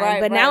going on. Right,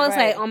 but now right, it's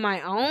right. like on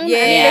my own.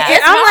 Yeah,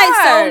 it's I'm like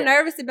so hard.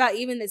 nervous about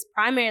even this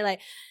primary. Like,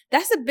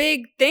 that's a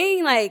big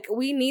thing. Like,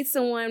 we need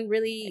someone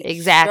really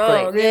Exactly.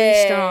 Strong, really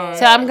yeah. strong.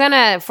 So I'm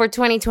gonna, for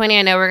 2020,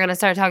 I know we're gonna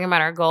start talking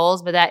about our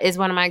goals, but that is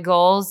one of my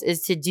goals,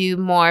 is to do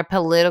more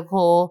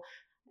political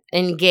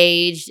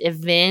engaged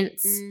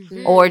events,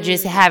 Mhm. or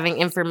just having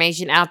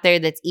information out there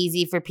that's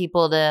easy for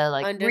people to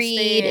like read,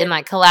 Understand. and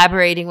like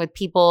collaborating with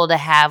people to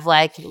have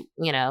like,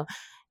 you know,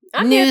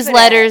 I'm here for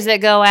newsletters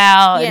that go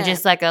out, Yeah. and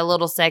just like a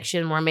little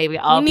section where maybe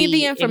I'll need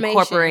be the information.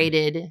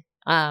 incorporated.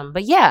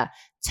 But yeah,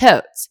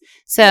 totes.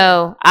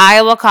 So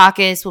Iowa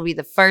caucus will be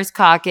the first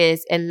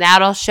caucus, and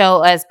that'll show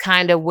us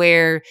kind of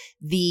where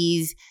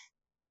these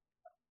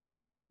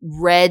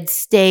red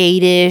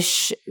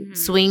state-ish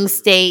swing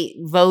state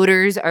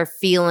voters are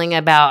feeling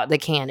about the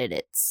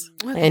candidates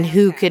and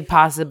who could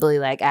possibly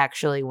like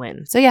actually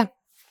win. So yeah,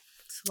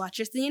 watch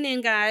your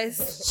CNN, guys.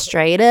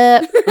 straight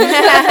up.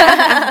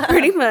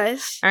 Pretty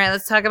much. All right,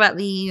 let's talk about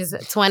these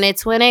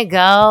 2020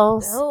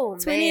 goals. Oh,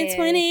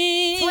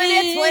 2020.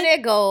 2020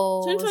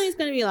 goals. 2020 is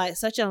going to be like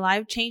such a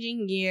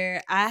life-changing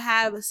year. I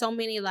have so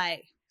many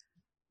like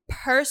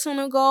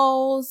personal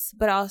goals,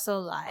 but also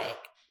like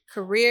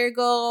career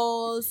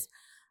goals.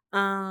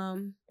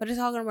 But it's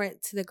all going to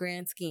work to the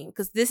grand scheme,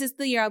 because this is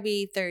the year I'll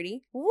be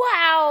 30.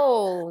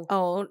 Wow.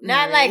 Oh,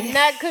 Not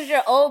because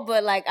you're old,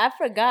 but like I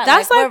forgot.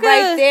 That's we're like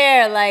right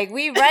there. Like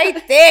we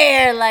right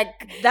there.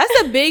 Like that's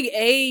a big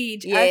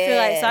age. I feel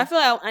like, so Yeah. I feel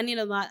like I need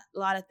a lot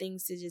of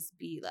things to just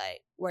be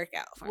like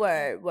workout for me.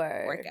 word.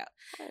 Workout.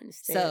 I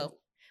understand. So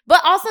But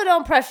also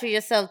don't pressure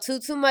yourself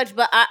too much.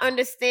 But I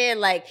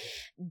understand, like,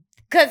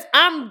 cause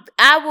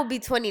I will be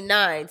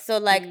 29, so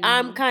like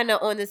I'm kind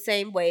of on the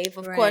same wave.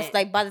 Of course, Right.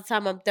 like by the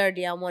time I'm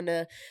 30, I want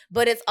to.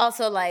 But it's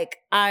also like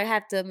I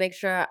have to make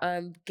sure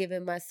I'm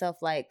giving myself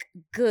like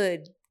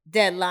good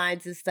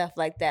deadlines and stuff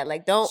like that.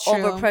 Like don't True.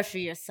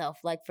 overpressure yourself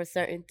like for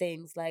certain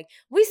things. Like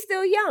we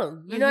still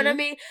young, you know what I Mhm.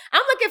 mean?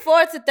 I'm looking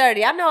forward to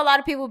 30. I know a lot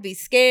of people be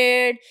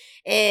scared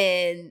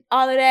and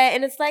all of that,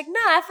 and it's like nah.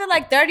 I feel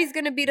like 30 is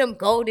gonna be them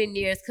golden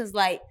years, cause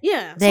like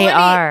yeah. They 20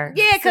 are.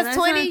 yeah, So cause that's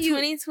 20 why you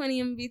 2020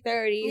 and be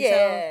 30. So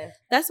yeah.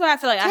 that's why I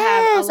feel like I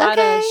have Yes, a lot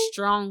okay. of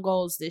strong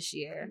goals this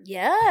year.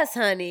 Yes,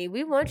 honey.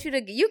 We want you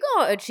to. You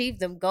gonna achieve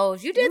them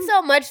goals. You did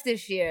so much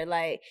this year.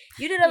 Like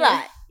you did a Yeah.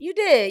 lot. You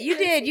did. You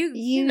did.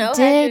 You know. did,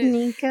 had your-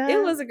 Nika.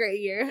 It was a great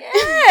year.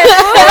 Yes,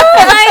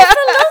 like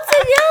salute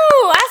to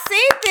you. I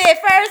seen it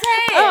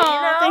firsthand. Aw,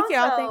 you know? thank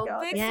y'all, So, thank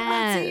y'all. Big salute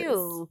Yes. to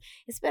you.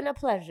 It's been a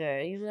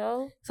pleasure. You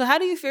know. So how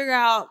do you figure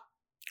out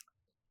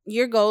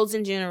your goals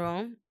in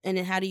general, and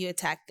then how do you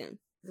attack them?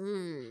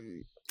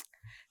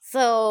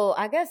 So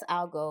I guess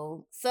I'll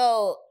go.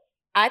 So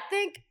I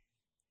think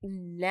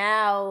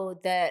now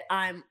that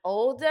I'm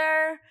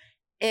older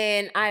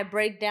and I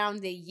break down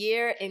the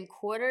year in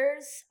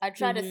quarters, I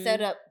try to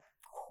set up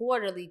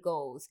quarterly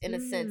goals in a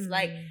sense.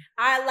 Like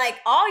I like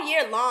all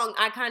year long,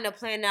 I kind of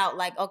plan out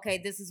like, okay,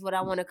 this is what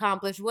I want to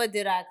accomplish. What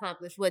did I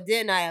accomplish? What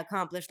didn't I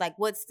accomplish? Like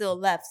what's still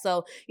left?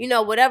 So, you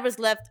know, whatever's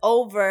left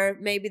over,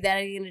 maybe that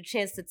I didn't get a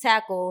chance to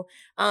tackle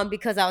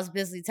because I was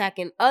busy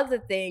tackling other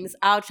things,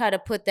 I'll try to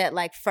put that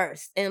like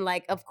first. And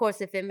like, of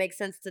course, if it makes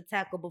sense to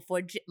tackle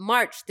before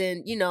March,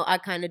 then, you know, I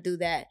kind of do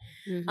that.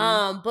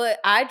 But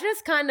I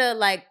just kind of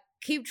like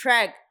keep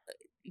track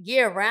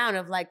year round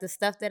of like the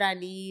stuff that I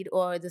need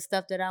or the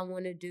stuff that I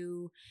want to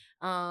do.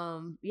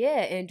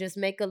 And just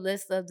make a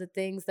list of the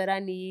things that I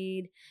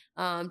need.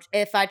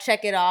 If I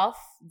check it off,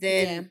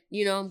 then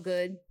you know I'm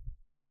good.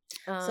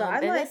 So I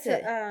and like that's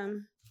it. to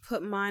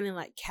put mine in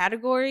like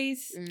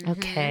categories.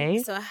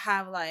 Okay. So I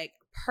have like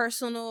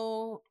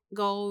personal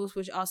goals,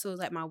 which also is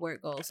like my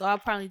work goals. So I'll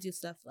probably do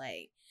stuff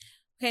like,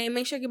 okay,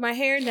 make sure I get my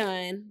hair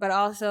done, but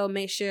also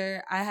make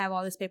sure I have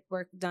all this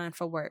paperwork done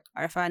for work,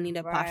 or if I need to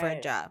apply for a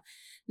Right. job.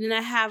 Then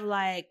I have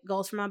like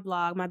goals for my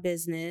blog, my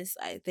business,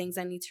 like things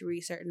I need to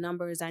reach, certain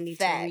numbers I need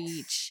Facts. to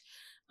reach,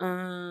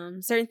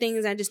 certain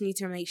things I just need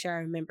to make sure I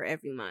remember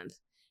every month,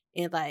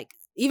 and like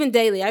even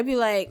daily, I'd be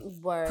like,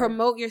 Word.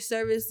 promote your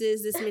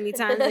services this many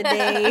times a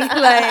day.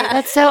 Like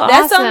That's so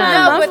that's awesome. on my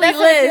No, but monthly that's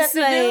what you list.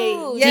 have to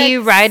do. Like, Do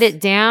you write it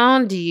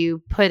down? Do you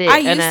put it I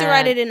in used to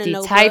write it in a do you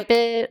notebook, type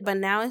it? but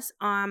now it's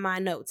on my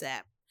notes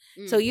app.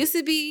 Mm. So it used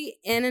to be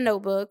in a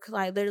notebook.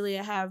 Like literally,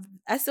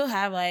 I still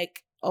have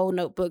like old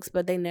notebooks,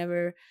 but they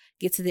never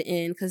get to the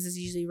end because it's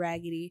usually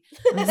raggedy.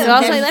 So I was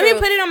That's like, let me true.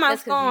 put it on my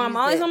That's 'cause you phone. I'm used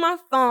always it. on my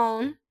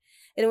phone,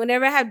 and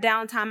whenever I have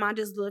downtime, I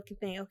just look and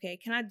think, okay,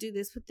 can I do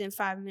this within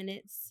 5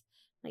 minutes?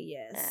 Like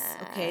yes,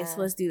 okay, so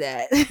let's do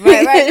that.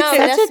 Right. No,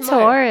 that's Such a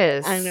smart.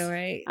 Taurus. I know,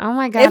 right? Oh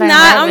my god. If I not,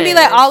 love I'm gonna be it.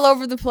 like all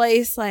over the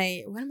place.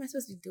 Like, what am I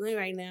supposed to be doing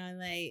right now? And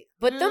like,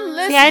 But them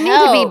lists See, I need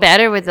to be help.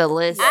 better with the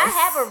list. I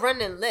have a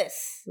running list.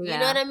 You Yeah.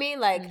 know what I mean?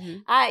 Like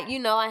Mhm.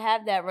 I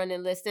have that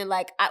running list, and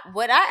like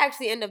what I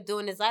actually end up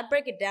doing is I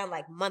break it down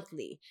like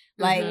monthly,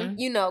 like Mhm.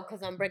 you know,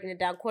 because I'm breaking it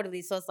down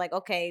quarterly. So it's like,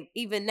 okay,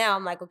 even now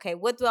I'm like, okay,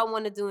 what do I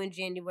want to do in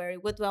January?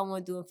 What do I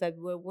want to do in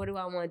February? What do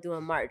I want to do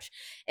in March?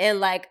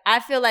 And like I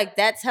feel like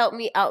that's helped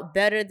me out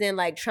better than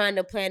like trying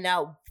to plan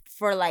out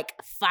for like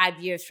 5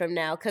 years from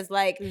now. Cause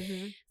like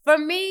Mm-hmm. for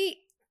me,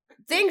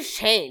 things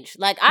change.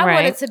 Like I Right.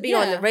 wanted to be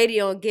on Yeah. the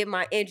radio and get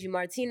my Angie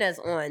Martinez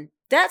on.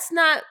 That's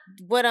not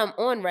what I'm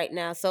on right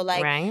now. So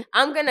like right.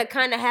 I'm gonna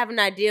kind of have an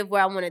idea of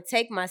where I want to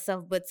take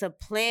myself, but to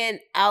plan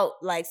out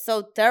like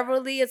so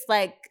thoroughly, it's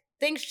like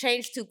things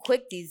change too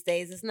quick these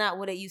days. It's not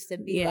what it used to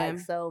be Yeah. like.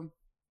 So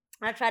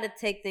I try to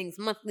take things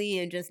monthly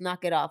and just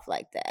knock it off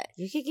like that.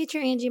 You could get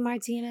your Angie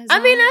Martinez. I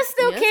mean, on. I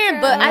still Yes, can,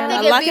 girl. but I A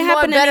think lot it'd be can more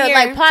happen in a better, year.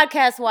 like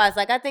podcast wise.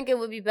 Like I think it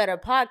would be better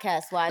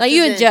podcast wise. Like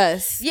you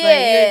adjust. Yeah, Like,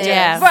 you adjust.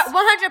 Yeah.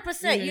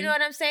 100%. You Mhm. know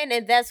what I'm saying?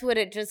 And that's what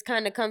it just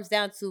kind of comes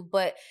down to.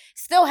 But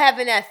still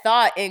having that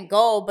thought and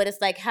goal, but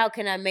it's like, how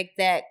can I make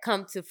that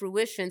come to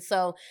fruition?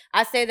 So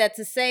I say that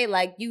to say,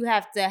 like, you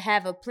have to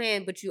have a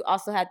plan, but you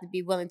also have to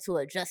be willing to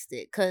adjust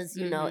it because,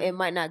 you know, Mhm. it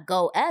might not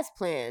go as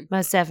planned,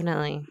 Most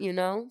definitely. you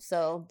know?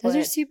 So, Those are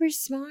but- super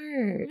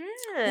smart.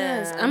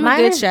 Yes, Yeah. I'm a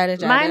good are-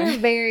 strategizer. Mine are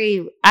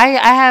very. I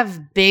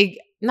have big,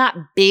 not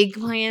big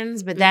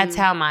plans, but that's Mhm.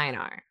 how mine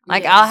are.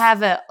 Like Yes. I'll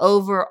have an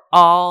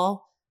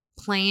overall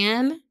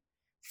plan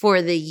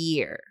for the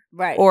year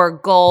right. or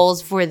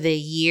goals for the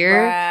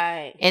year,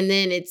 right. and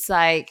then it's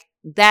like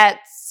that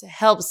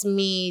helps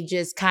me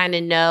just kind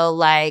of know,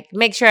 like,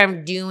 make sure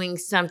I'm doing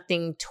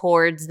something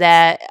towards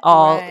that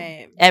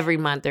Right. every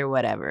month or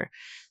whatever.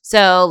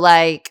 So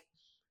like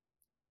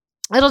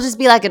it'll just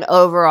be like an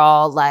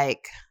overall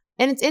like,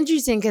 and it's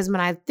interesting because when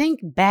I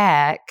think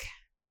back,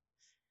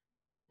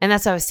 and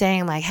that's what I was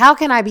saying, like, how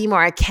can I be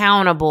more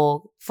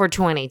accountable for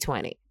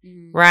 2020,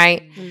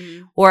 right?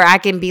 Mhm. Or I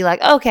can be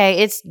like, okay,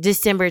 it's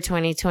December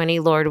 2020,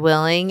 Lord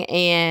willing,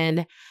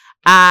 and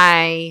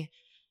I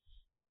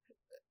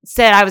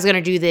said I was going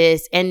to do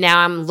this, and now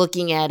I'm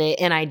looking at it,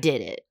 and I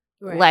did it.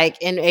 Right. Like,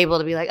 and able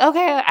to be like,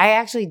 okay, I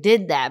actually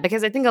did that.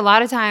 Because I think a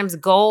lot of times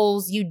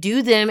goals, you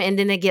do them and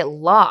then they get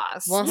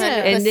lost. 100%.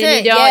 And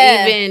then you don't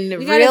yeah. even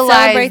You gotta realize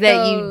celebrate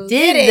that you those.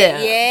 did Did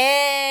them. it.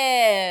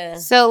 Yeah.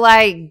 So,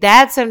 like,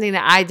 that's something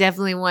that I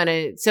definitely want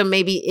to. So,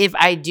 maybe if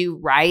I do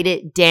write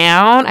it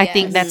down, I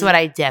think Yes. that's what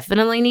I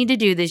definitely need to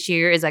do this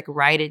year is like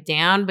write it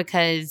down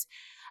because,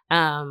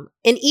 and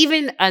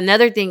even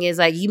another thing is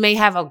like, you may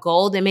have a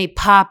goal that may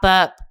pop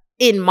up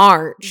in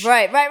March.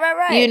 Right.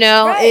 You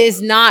know, Right.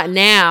 is not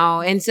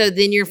now. And so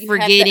then you're You have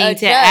to forgetting to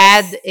adjust.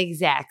 add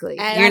exactly.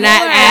 Add You're more,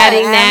 not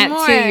adding add that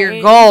more, to your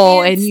and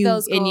goal enhance and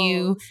those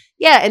you goals.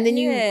 yeah, and then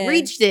Yeah. you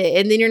reached it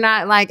and then you're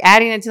not like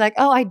adding it to like,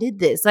 oh, I did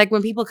this. Like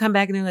when people come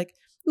back and they're like,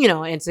 you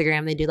know, on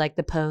Instagram, they do like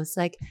the post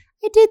like,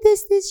 I did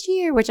this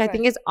year, which I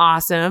think is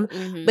awesome.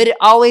 Mhm. But it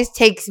always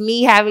takes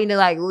me having to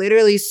like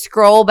literally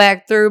scroll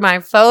back through my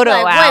photo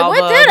Like, wait, album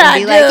what did and I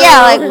be like, do?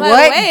 yeah, like Like,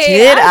 what wait,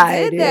 did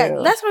I do?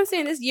 that. That's what I'm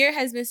saying. This year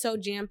has been so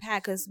jam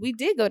packed because we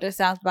did go to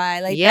South by.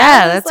 Like,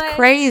 yeah, that was, that's like,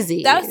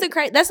 crazy. That was the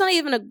crazy. That's not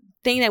even a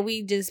thing that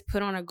we just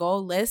put on a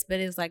goal list, but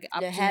it's like an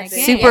opportunity that happened.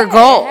 came. Super Yeah, it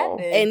goal.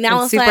 happened. And now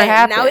I'm it's super like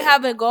happy. now we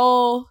have a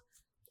goal.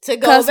 to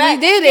go 'Cause we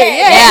back. did it,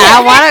 yeah. Yeah,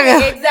 I wanna go.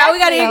 Exactly. Now we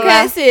got to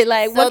increase it.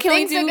 Like, So what can we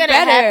things do are gonna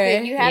better?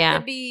 happen. You have Yeah.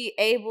 to be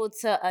able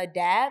to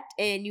adapt,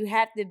 and you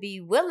have to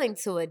be willing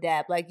to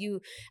adapt. Like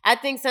I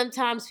think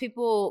sometimes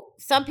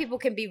some people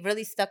can be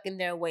really stuck in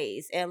their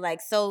ways and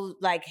like so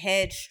like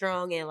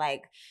headstrong and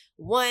like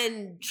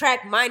one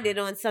track minded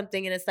on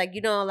something, and it's like you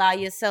don't allow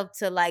yourself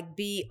to like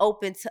be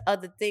open to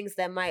other things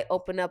that might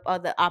open up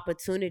other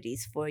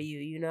opportunities for you.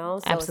 You know,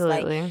 so it's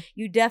like Absolutely.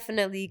 you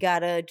definitely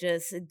gotta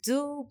just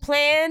do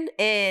plan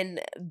and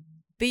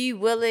be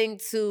willing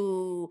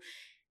to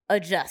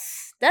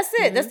adjust. That's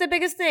it. That's the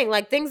biggest thing.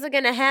 Like things are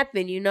gonna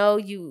happen, you know.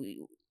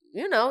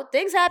 You know,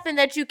 things happen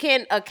that you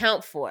can't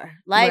account for.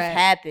 Life Right.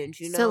 happens,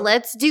 you know. So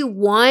let's do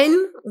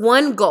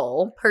one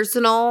goal,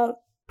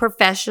 personal,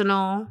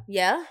 professional,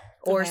 Yeah.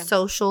 or Okay.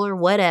 social or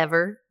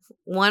whatever.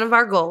 One of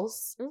our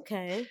goals.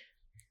 Okay.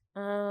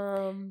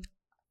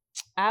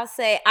 I'll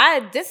say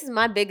this is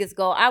my biggest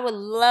goal. I would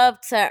love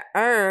to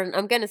earn.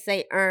 I'm gonna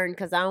say earn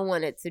because I don't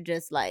want it to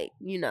just like,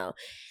 you know,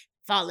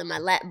 fall in my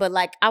lap. But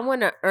like I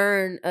wanna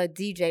earn a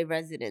DJ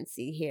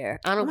residency here.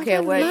 I don't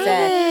care where it's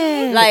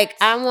at. Like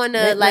I want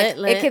to Lit,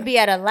 lit. it could be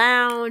at a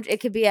lounge, it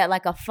could be at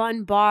like a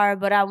fun bar,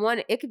 but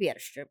it could be at a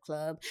strip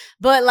club.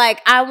 But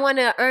like I want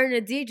to earn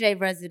a DJ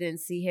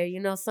residency here, you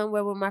know,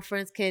 somewhere where my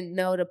friends can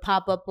know to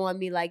pop up on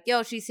me like,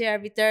 yo, she's here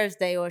every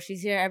Thursday or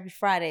she's here every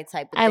Friday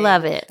type of thing. I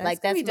love it.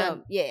 Like That's that's pretty my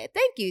dope. yeah,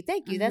 thank you.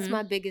 That's Mhm.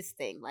 my biggest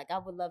thing. Like I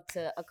would love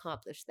to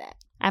accomplish that.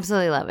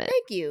 Absolutely love it.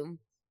 Thank you.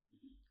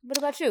 What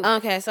about you?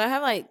 Okay, so I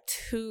have like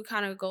two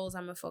kind of goals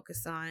I'm gonna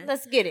focus on.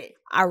 Let's get it.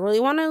 I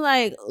really want to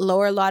like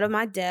lower a lot of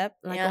my debt.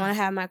 Like Yeah. I want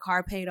to have my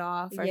car paid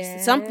off or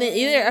Yeah. something,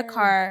 either a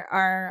car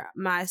or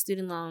my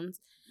student loans.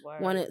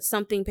 Wanted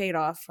something paid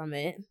off from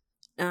it.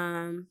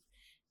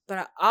 But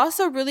I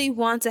also really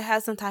want to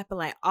have some type of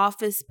like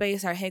office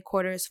space or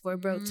headquarters for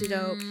Broke to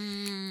Dope.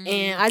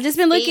 And I just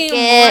been looking Speak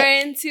it.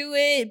 more into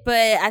it, but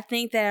I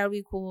think that would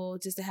be cool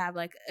just to have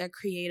like a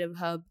creative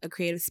hub, a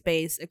creative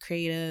space,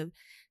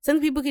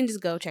 something people can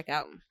just go check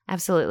out.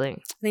 Absolutely.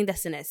 I think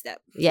that's the next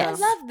step. Yes.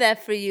 I love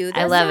that for you. That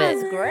I love it.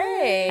 sounds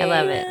great. I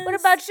love it. What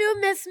about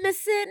you, Miss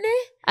Sydney?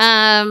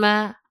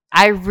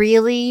 I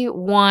really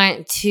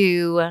want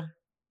to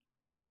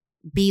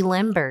be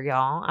limber,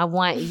 y'all. I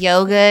want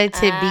yoga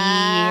to be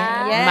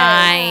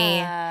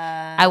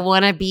I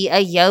want to be a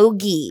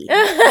yogi. Okay?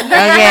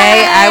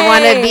 I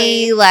want to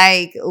be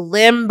like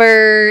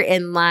limber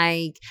and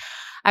like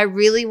I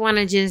really want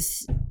to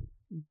just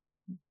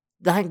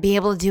like be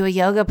able to do a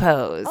yoga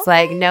pose,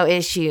 like no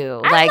issue.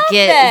 Like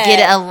get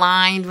it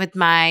aligned with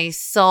my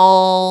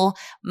soul,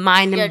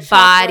 mind and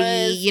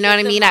body. You know what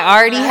I mean? I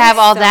already have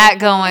all that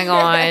going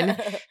on.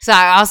 So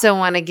I also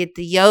want to get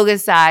the yoga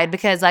side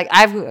because like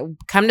I've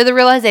come to the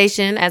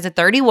realization as a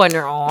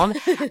 31-year-old,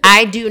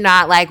 I do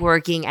not like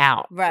working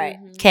out. Right.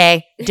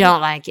 Okay? Don't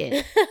like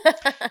it.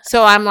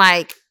 So I'm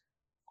like,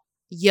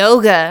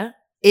 yoga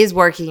is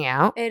working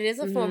out. It is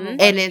a form of And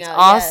working it's out,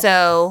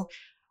 also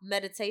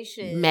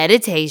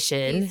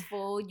meditation.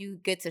 Peaceful. You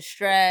get to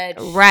stretch.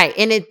 Right.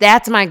 And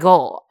that's my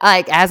goal.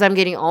 Like as I'm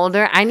getting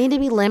older, I need to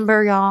be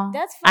limber, y'all.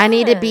 That's fine. I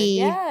need to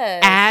be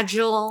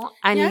agile.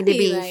 I need to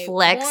be like,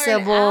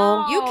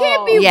 flexible. You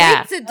can't be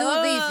weak to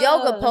do these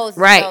yoga poses.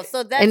 Right. Though.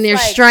 So that's and their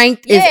like,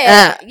 strength is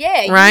up.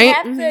 Yeah. Right. You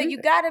have to,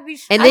 you gotta be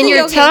and then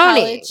you're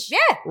toning. Yeah.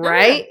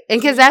 Right. And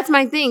because that's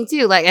my thing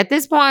too. Like at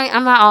this point,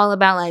 I'm not all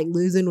about like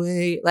losing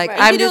weight. Like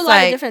I'm you just do a lot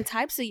like of different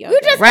types of yoga. You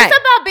just it's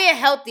about being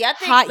healthy. I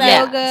think hot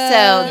yoga.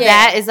 So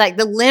that is like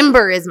the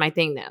limber is my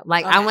thing though.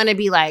 Like I want to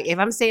be like if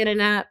I'm standing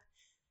up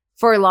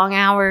for long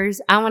hours,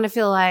 I want to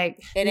feel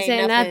like it ain't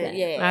saying nothing.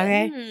 Yeah.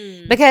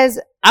 Okay. Because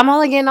I'm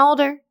only getting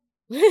older.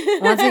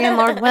 Once again,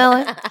 Lord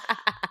willing.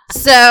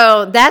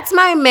 So that's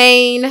my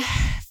main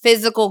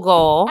physical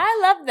goal. I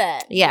love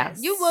that. Yes.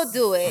 You will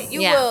do it.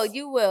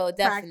 You will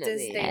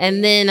definitely.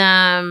 And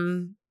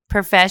then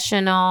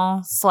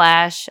professional /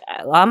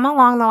 I'm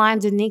along the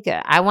lines of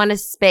Nika. I want a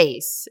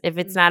space. If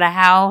it's not a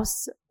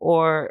house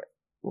or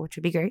which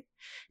would be great.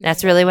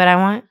 That's really what I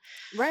want.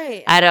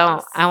 Right.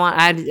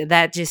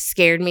 That just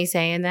scared me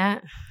saying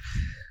that.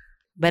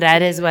 But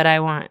that is what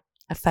I want.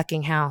 A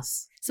fucking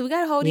house. So we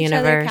gotta hold each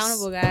other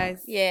accountable,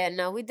 guys. Yeah,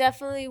 no, we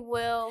definitely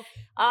will.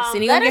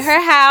 Cindy gonna get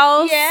her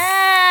house.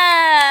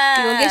 Yeah.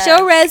 You gonna get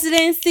your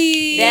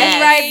residency.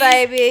 That's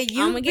right, baby.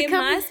 I'm gonna get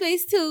my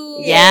space too.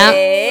 Yeah.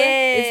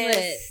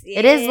 It's lit.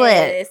 It is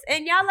lit.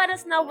 And y'all let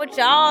us know what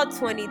y'all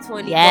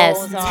 2020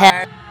 goals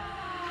are.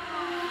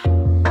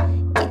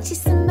 Get you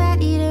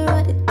somebody to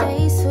roll the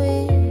dice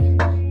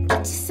with. Get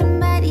you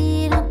somebody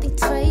you don't think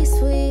twice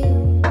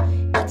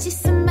with. Get you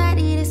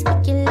somebody to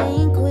speak your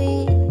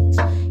language.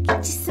 Get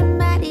you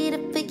somebody to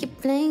pick your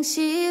playing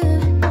shit.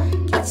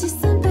 Get you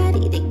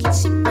somebody to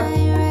get your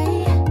mind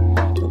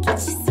right.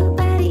 Get you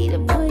somebody to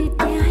put it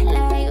down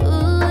like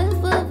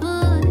ooh, ooh,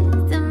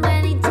 ooh.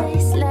 Somebody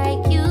just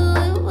like you,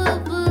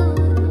 ooh,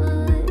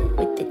 ooh.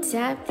 With the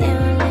top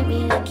down, let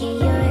me look in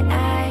your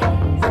eyes.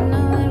 I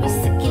know when we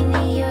sticking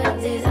in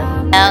yours is all.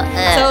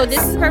 So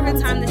this is perfect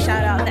time to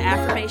shout out the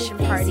affirmation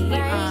party. So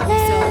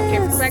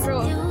Care for Black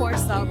Girl, of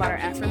course, is all about our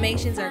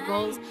affirmations, our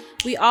goals.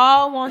 We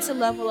all want to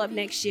level up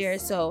next year,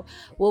 so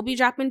we'll be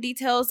dropping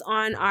details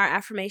on our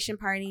affirmation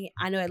party.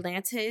 I know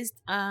Atlanta is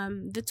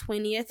the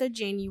 20th of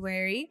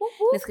January.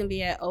 It's gonna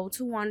be at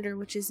O2 Wonder,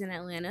 which is in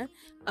Atlanta.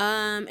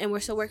 And we're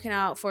still working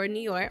out for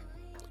New York.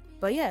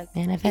 But yeah,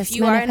 if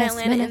you are in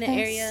Atlanta in the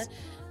area,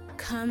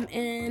 come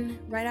and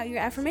write out your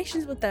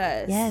affirmations with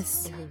us.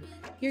 Yes.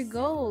 Your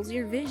goals,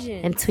 your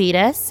vision. And tweet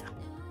us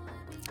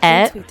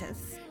at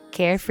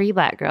Carefree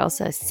Black Girl.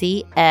 So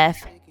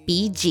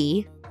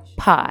CFBG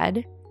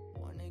Pod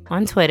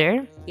on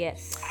Twitter.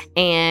 Yes.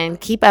 And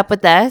keep up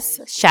with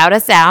us. Shout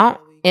us out.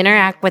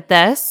 Interact with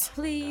us.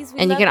 Please.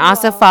 And you can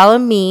also follow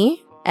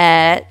me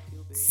at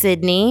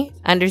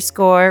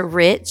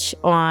Sydney_Rich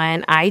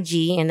on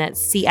IG. And that's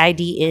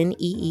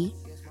CIDNEE.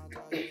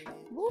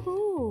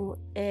 Woohoo.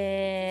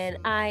 And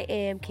I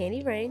am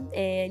Candy Rain,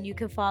 and you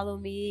can follow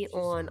me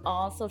on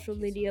all social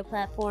media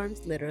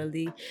platforms,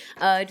 literally.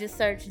 Just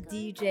search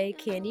DJ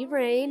Candy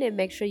Rain and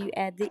make sure you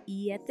add the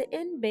E at the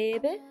end,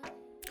 baby.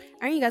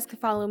 All right, you guys can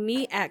follow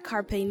me at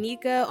Carpe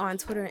Nika on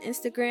Twitter and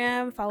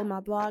Instagram. Follow my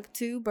blog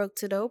too, Broke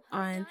to Dope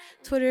on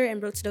Twitter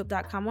and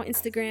broketodope.com on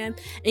Instagram.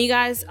 And you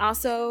guys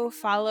also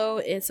follow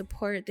and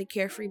support the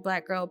Carefree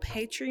Black Girl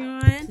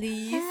Patreon.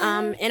 Please.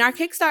 And our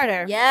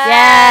Kickstarter.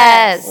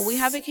 Yes. Well, we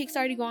have a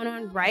Kickstarter going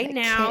on right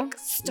now.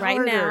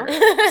 Kickstarter.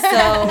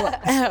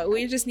 So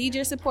we just need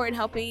your support in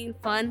helping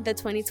fund the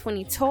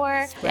 2020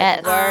 tour.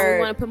 Yes. We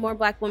want to put more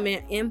Black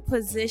women in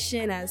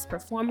position as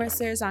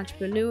performers,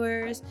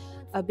 entrepreneurs,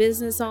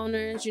 business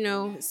owners,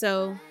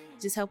 so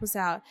just help us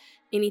out.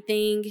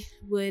 Anything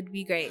would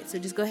be great. So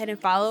just go ahead and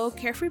follow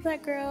Carefree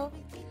Black Girl,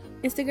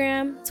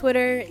 Instagram,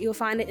 Twitter. You'll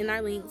find it in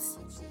our links.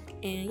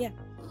 And yeah.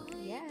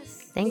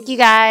 Yes. Thank you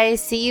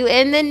guys. See you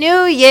in the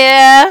new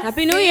year.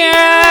 Happy New Year.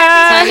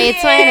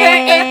 2020.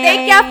 And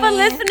thank y'all for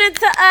listening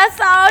to us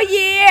all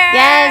year.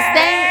 Yes,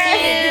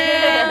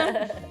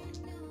 thank you.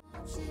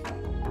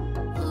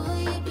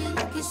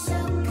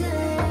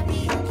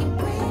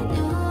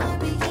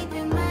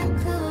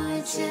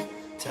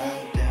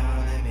 Top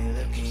down, let me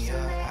look in your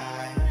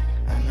eye.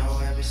 I know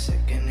every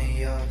second of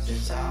yours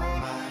is all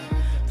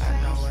mine.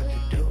 I know what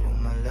to do,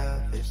 my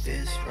love, if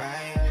it's right.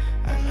 right.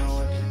 I know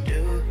what to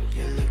do.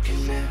 You're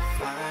looking at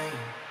fine.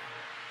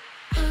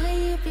 How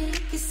you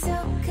make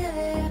yourself